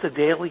just the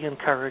daily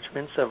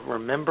encouragements of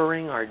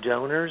remembering our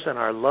donors, and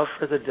our love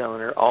for the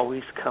donor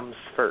always comes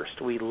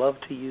first. We love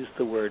to use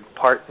the word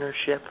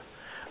partnership.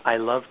 I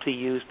love to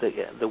use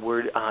the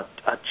word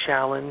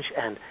challenge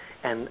and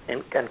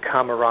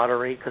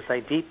camaraderie, because I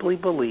deeply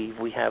believe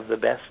we have the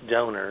best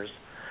donors,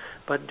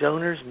 but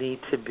donors need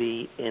to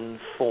be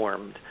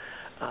informed.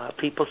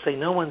 People say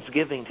no one's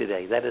giving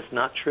today. That is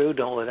not true.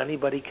 Don't let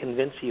anybody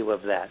convince you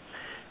of that.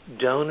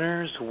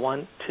 Donors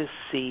want to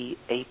see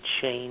a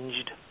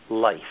changed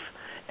life,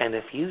 and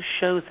if you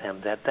show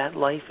them that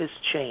life is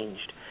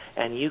changed,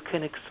 and you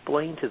can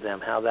explain to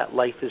them how that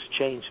life is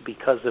changed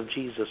because of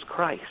Jesus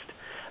Christ,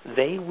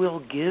 they will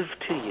give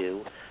to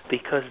you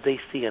because they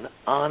see an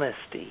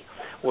honesty.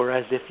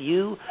 Whereas if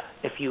you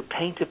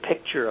paint a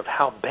picture of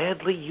how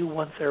badly you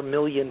want their $1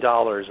 million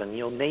and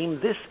you'll name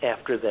this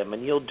after them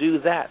and you'll do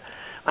that,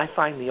 I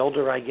find the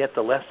older I get,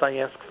 the less I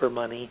ask for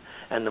money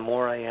and the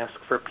more I ask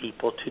for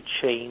people to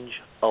change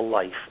a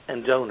life.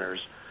 And donors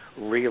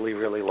really,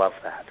 really love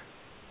that.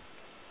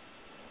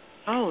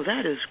 Oh,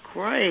 that is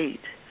great.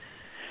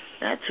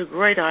 That's a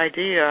great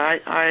idea.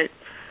 I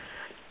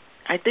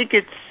think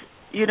it's,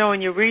 you know,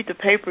 when you read the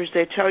papers,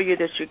 they tell you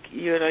that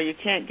you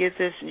can't get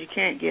this and you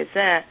can't get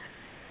that,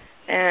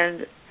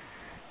 and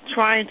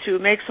trying to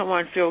make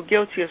someone feel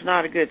guilty is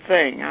not a good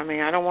thing. I mean,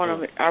 I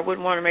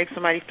wouldn't want to make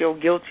somebody feel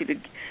guilty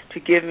to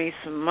give me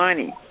some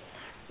money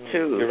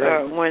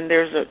when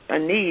there's a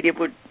need. It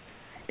would,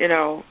 you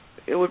know,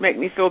 it would make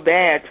me feel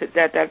bad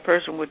that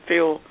person would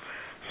feel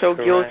so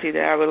guilty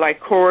that I would like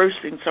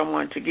coercing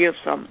someone to give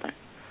something.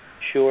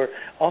 Sure.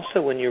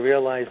 Also, when you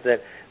realize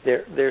that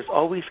there's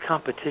always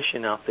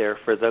competition out there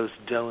for those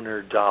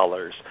donor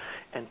dollars,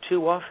 and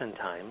too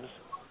oftentimes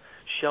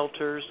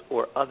shelters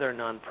or other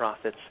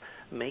nonprofits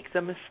make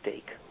the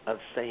mistake of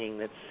saying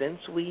that since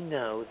we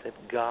know that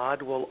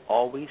God will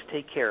always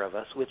take care of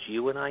us, which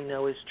you and I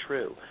know is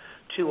true,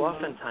 too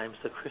oftentimes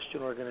the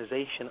Christian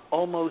organization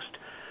almost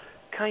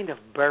kind of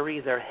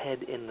bury their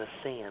head in the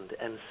sand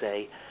and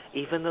say,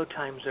 even though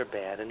times are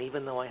bad and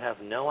even though I have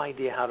no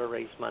idea how to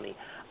raise money,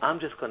 I'm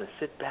just going to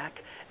sit back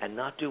and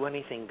not do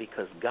anything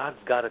because God's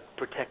got to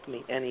protect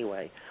me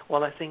anyway.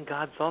 Well, I think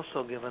God's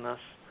also given us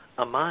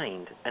a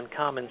mind and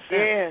common sense.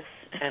 Yes.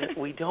 And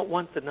we don't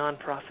want the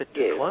nonprofit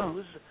to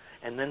close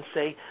and then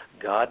say,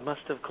 God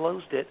must have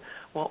closed it.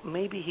 Well,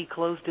 maybe he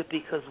closed it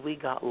because we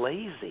got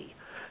lazy.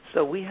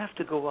 So we have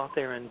to go out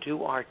there and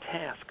do our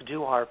task,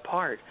 do our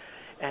part.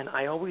 And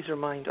I always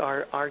remind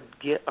our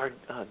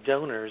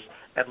donors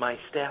and my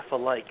staff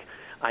alike,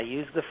 I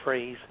use the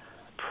phrase,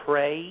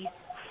 pray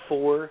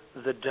for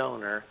the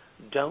donor,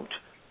 don't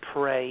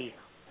pray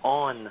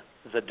on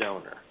the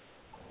donor.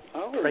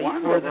 Oh, pray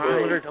for the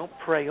donor, don't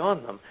pray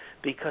on them,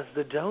 because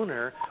the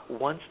donor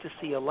wants to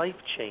see a life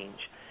change.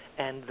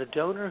 And the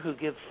donor who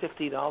gives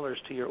 $50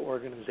 to your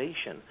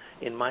organization,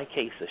 in my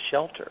case a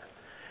shelter,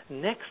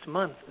 next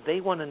month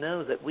they want to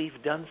know that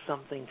we've done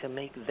something to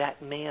make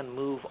that man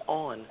move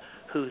on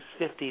whose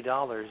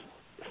 $50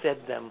 fed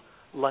them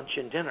lunch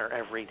and dinner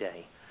every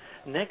day.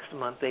 Next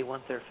month they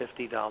want their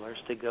 $50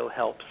 to go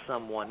help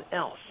someone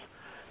else.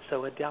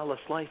 So at Dallas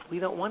Life, we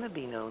don't want to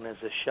be known as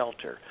a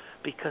shelter,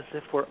 because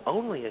if we're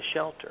only a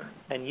shelter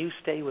and you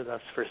stay with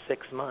us for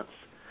 6 months,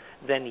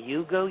 then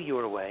you go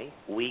your way,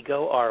 we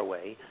go our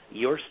way,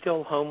 you're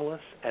still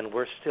homeless, and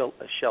we're still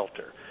a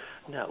shelter.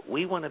 No,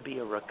 we want to be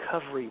a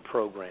recovery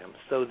program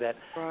so that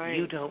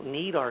you don't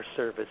need our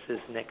services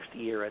next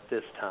year at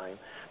this time,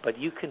 but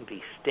you can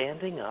be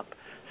standing up,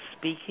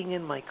 speaking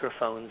in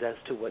microphones as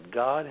to what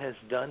God has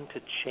done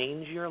to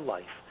change your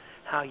life,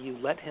 how you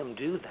let him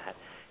do that.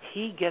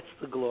 He gets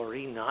the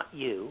glory, not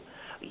you.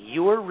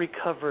 You're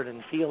recovered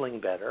and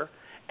feeling better,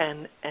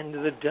 and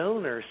the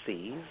donor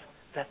sees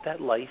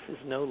that life is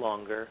no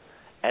longer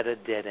at a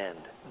dead end.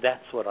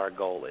 That's what our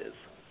goal is.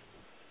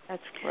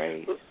 That's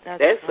great.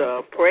 That's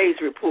a praise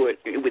report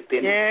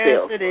within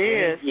itself. Yes, it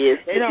is. Yes,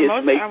 it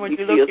just makes me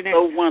feel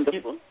so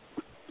wonderful.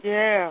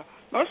 Yeah.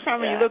 Most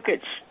time when you look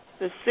at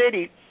the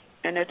city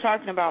and they're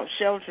talking about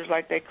shelters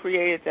like they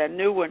created that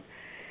new one,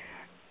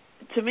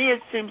 to me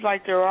it seems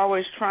like they're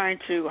always trying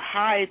to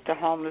hide the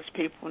homeless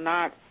people,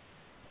 not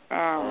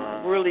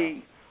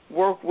really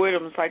work with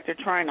them. It's like they're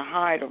trying to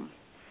hide them.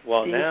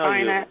 Well, now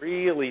you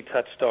really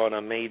touched on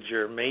a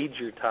major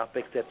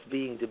topic that's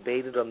being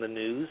debated on the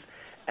news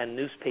and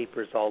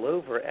newspapers all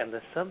over, and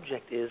the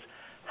subject is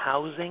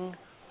housing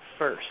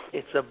first.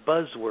 It's a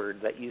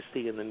buzzword that you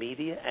see in the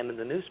media and in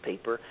the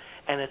newspaper,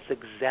 and it's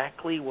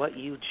exactly what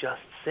you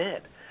just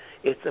said.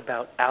 It's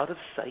about out of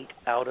sight,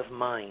 out of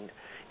mind.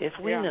 If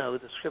we know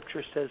the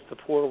Scripture says the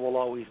poor will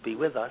always be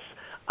with us,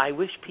 I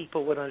wish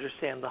people would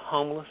understand the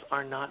homeless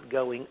are not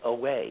going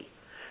away.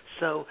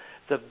 So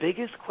the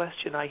biggest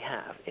question I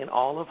have in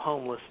all of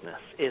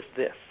homelessness is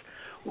this: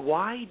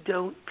 why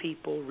don't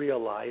people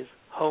realize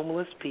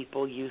homeless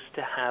people used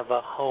to have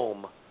a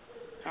home?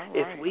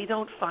 If we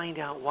don't find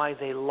out why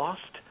they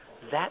lost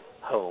that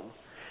home,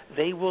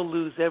 they will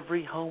lose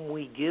every home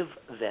we give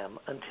them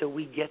until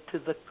we get to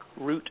the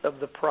root of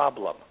the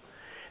problem.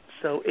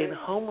 So in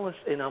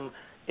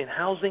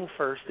Housing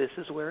First, this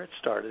is where it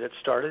started. It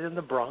started in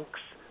the Bronx,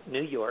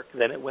 New York,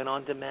 then it went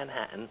on to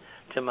Manhattan,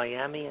 to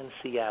Miami and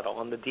Seattle.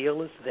 And the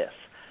deal is this: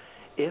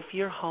 if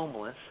you're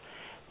homeless,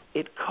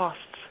 it costs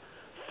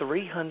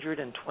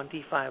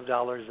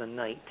 $325 a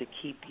night to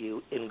keep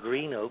you in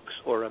Green Oaks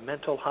or a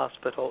mental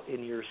hospital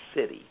in your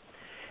city.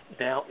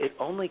 Now, it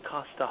only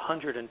costs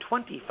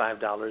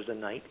 $125 a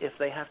night if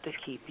they have to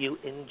keep you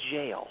in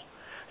jail.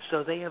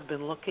 So they have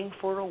been looking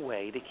for a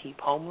way to keep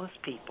homeless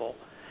people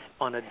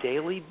on a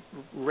daily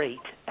rate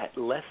at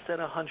less than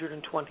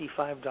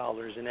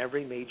 $125 in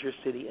every major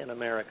city in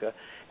America,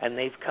 and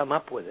they've come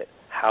up with it,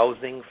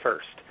 Housing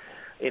First.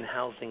 In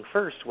Housing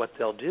First, what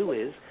they'll do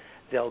is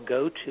they'll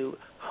go to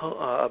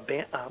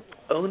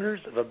owners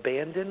of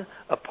abandoned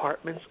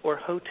apartments or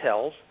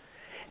hotels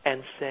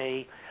and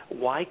say,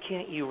 Why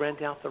can't you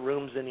rent out the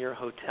rooms in your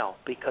hotel?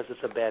 Because it's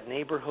a bad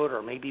neighborhood,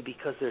 or maybe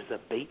because there's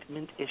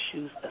abatement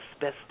issues,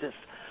 asbestos,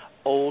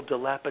 old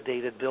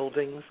dilapidated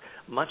buildings,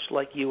 much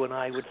like you and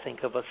I would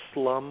think of a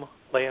slum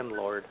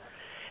landlord.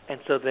 And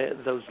so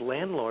those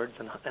landlords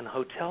and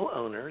hotel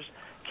owners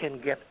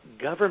can get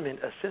government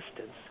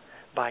assistance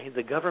by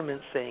the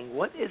government saying,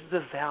 what is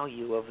the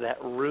value of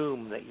that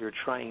room that you're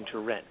trying to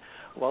rent?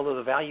 Well,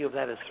 the value of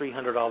that is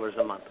 $300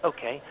 a month.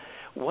 Okay.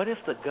 What if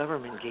the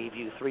government gave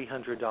you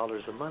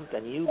 $300 a month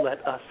and you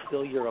let us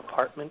fill your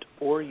apartment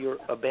or your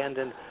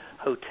abandoned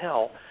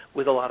hotel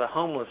with a lot of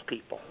homeless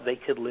people? They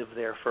could live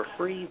there for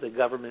free. The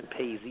government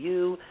pays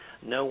you.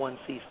 No one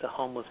sees the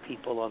homeless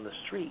people on the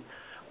street.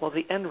 Well,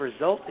 the end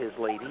result is,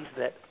 ladies,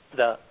 that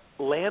the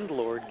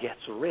landlord gets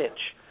rich.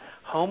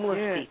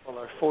 Homeless people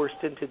are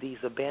forced into these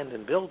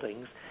abandoned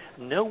buildings.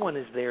 No one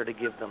is there to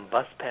give them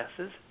bus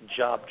passes,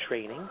 job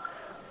training,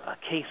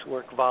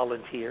 casework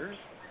volunteers,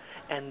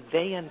 and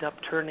they end up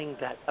turning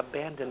that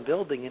abandoned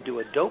building into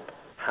a dope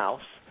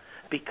house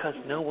because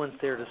no one's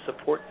there to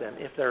support them.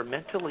 If they're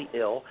mentally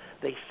ill,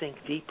 they sink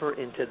deeper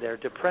into their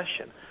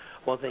depression.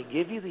 Well, they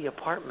give you the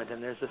apartment,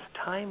 and there's this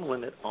time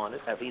limit on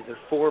it of either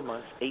 4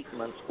 months, 8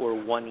 months, or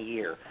 1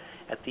 year.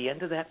 At the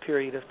end of that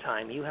period of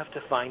time, you have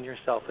to find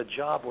yourself a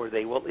job where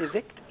they will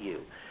evict you.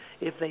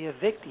 If they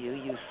evict you,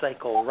 you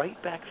cycle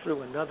right back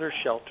through another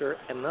shelter,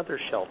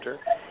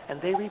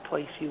 and they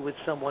replace you with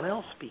someone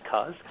else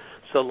because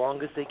so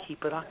long as they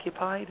keep it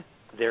occupied,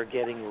 they're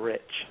getting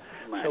rich.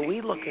 So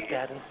we look at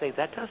that and say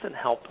that doesn't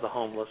help the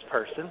homeless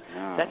person.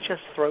 No. That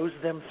just throws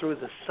them through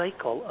the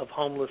cycle of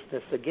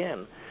homelessness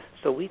again.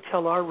 So we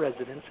tell our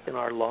residents in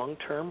our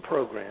long-term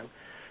program,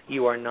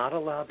 you are not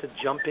allowed to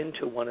jump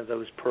into one of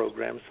those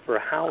programs for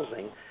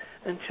housing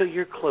until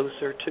you're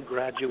closer to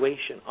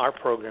graduation. Our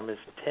program is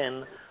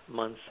 10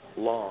 months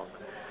long.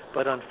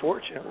 But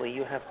unfortunately,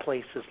 you have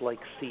places like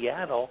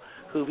Seattle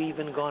who've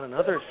even gone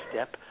another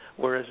step,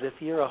 whereas if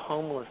you're a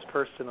homeless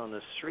person on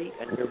the street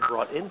and you're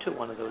brought into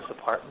one of those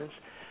apartments,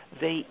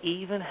 they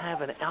even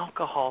have an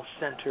alcohol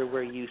center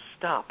where you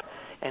stop.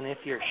 And if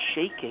you're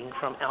shaking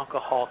from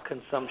alcohol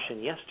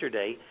consumption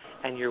yesterday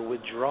and you're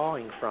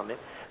withdrawing from it,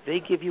 they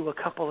give you a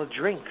couple of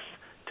drinks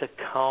to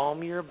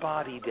calm your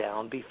body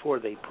down before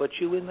they put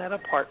you in that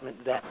apartment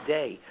that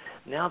day.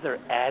 Now they're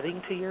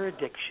adding to your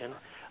addiction,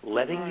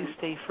 letting you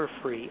stay for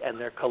free, and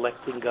they're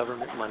collecting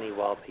government money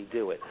while they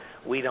do it.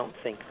 We don't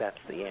think that's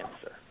the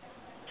answer.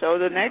 So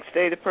the next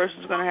day, the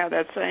person's going to have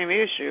that same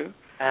issue.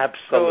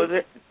 Absolutely.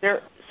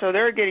 So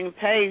they're getting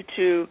paid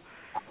to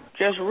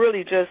just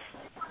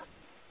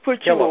put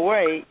you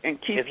away and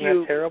keep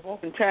you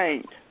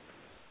contained.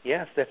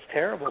 Yes, that's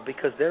terrible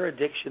because their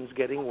addiction's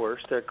getting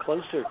worse. They're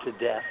closer to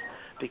death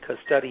because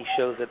studies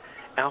show that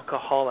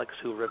alcoholics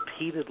who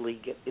repeatedly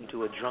get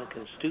into a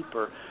drunken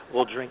stupor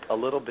will drink a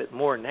little bit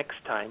more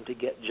next time to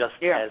get just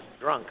as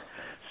drunk.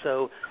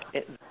 So,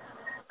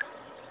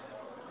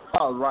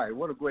 all right.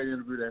 What a great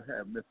interview that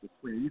had, Mr.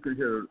 Sweeney. You can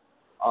hear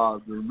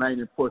the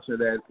remaining portion of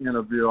that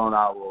interview on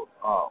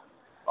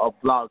our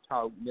Blog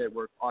Talk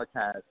Network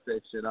archive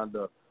section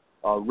under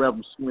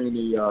Reverend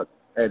Sweeney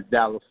at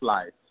Dallas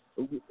Life.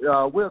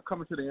 We're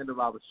coming to the end of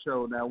our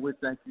show now. We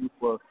thank you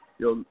for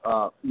your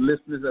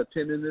listeners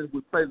attending this.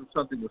 We pray that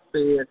something was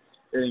said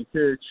and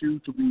encourage you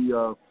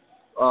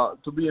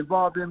to be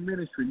involved in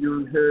ministry.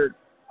 You heard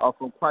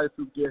from quite a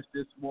few guests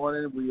this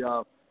morning.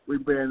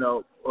 We've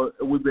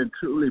been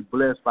truly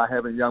blessed by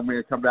having young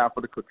men come down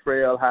for the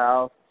Cottrell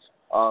House,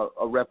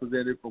 a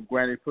representative from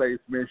Granny Place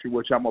Ministry,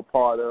 which I'm a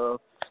part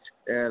of,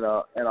 and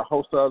a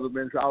host of other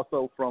ministries,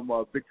 also from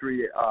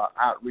Victory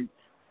Outreach,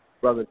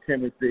 Brother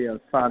Timothy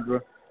and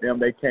Sandra.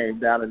 They came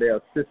down and they're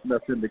assisting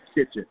us in the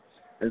kitchen,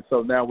 and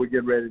so now we're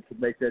getting ready to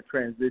make that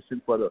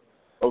transition for the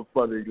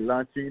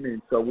luncheon,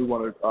 and so we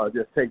want to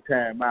just take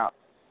time out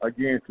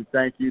again to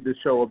thank you. This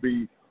show will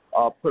be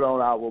put on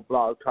our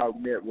Blog Talk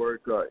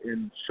Network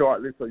in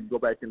shortly, so you can go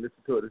back and listen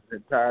to it in its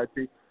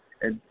entirety,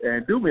 and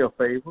do me a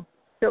favor,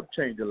 help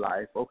change your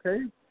life,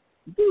 okay?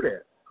 Do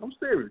that. I'm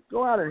serious.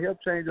 Go out and help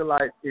change your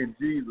life in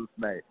Jesus'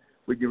 name.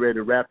 We get ready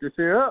to wrap this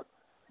here up.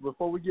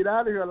 Before we get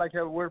out of here, I'd like to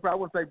have a word. I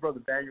want to thank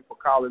Brother Daniel for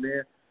calling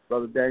in.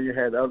 Brother Daniel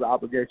had other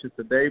obligations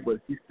today, but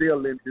he still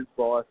lends his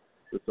voice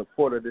to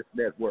support of this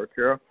network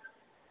here.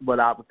 But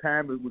our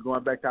time is we're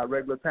going back to our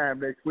regular time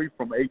next week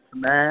from 8 to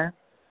 9.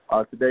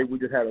 Today we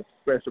just had a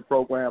special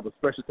program, a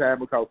special time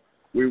because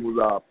we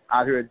was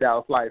out here at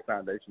Dallas Life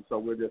Foundation. So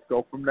we'll just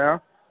go from there.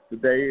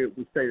 Today,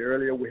 we stated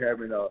earlier, we're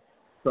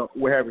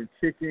having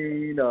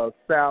chicken,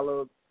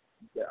 salad,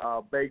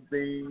 baked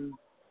beans,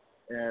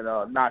 and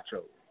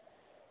nachos.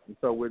 And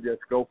so we'll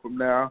just go from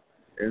there.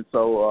 And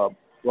so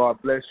God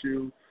bless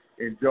you.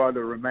 Enjoy the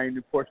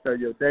remaining portion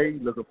of your day.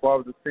 Looking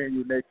forward to seeing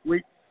you next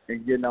week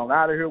and getting on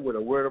out of here with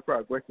a word of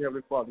prayer. Gracious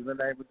Heavenly Father, in the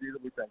name of Jesus,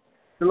 we thank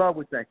you. Lord,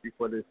 we thank you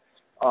for this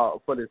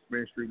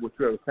ministry, which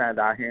we have assigned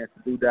our hands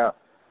to do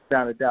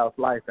down at Dallas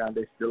Life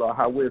Foundation, dear Lord,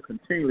 how we'll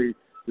continually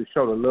to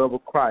show the love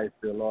of Christ,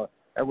 dear Lord.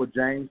 That's what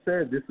James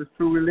said. This is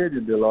true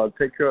religion, dear Lord.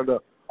 Take care of the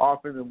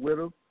orphans and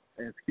widows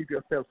and keep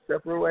yourself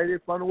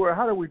separated from the world.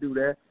 How do we do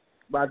that?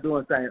 by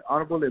doing things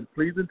honorable and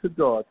pleasing to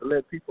God, to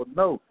let people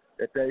know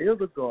that there is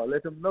a God.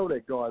 Let them know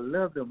that God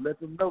loves them. Let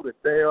them know that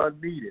they are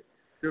needed.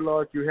 Dear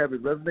Lord, you have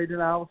it resonated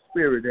in our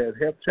spirit that has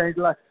helped change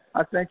life.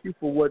 I thank you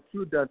for what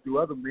you've done through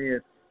other men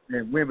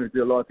and women,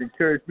 dear Lord, to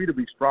encourage me to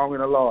be strong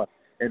in the Lord.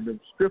 And the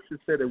scripture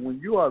said that when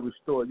you are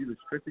restored, you to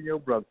strengthen your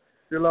brother.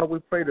 Dear Lord, we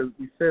pray that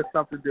we said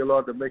something, dear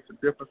Lord, that makes a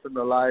difference in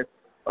the life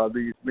of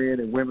these men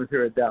and women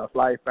here at Dallas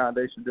Life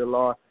Foundation, dear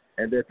Lord,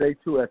 and that they,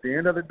 too, at the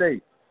end of the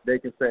day, they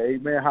can say,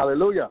 amen,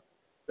 hallelujah.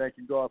 Thank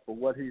you, God, for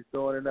what he's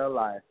doing in their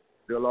life.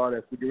 Dear Lord,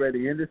 as we get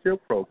ready to end this here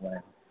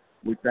program,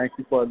 we thank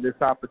you for this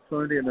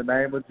opportunity in the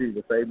name of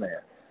Jesus. Amen.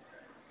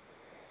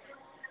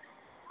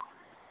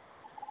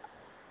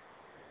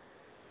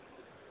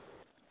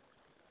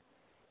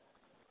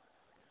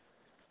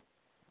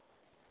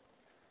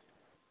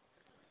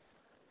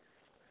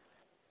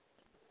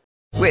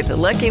 With the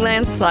Lucky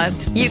Land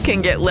Slots, you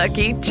can get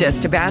lucky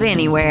just about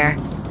anywhere.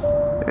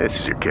 This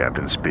is your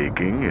captain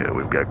speaking.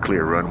 We've got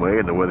clear runway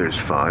and the weather's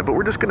fine, but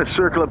we're just going to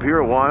circle up here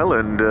a while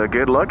and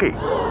get lucky.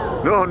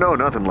 No,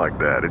 nothing like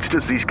that. It's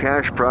just these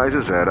cash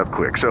prizes add up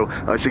quick. So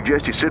I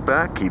suggest you sit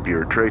back, keep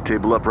your tray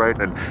table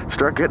upright, and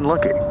start getting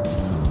lucky.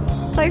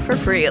 Play for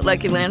free at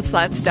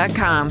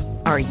LuckyLandSlots.com.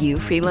 Are you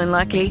feeling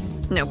lucky?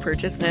 No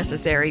purchase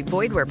necessary.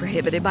 Void where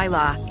prohibited by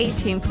law.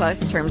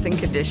 18+ terms and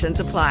conditions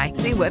apply.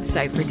 See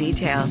website for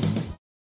details.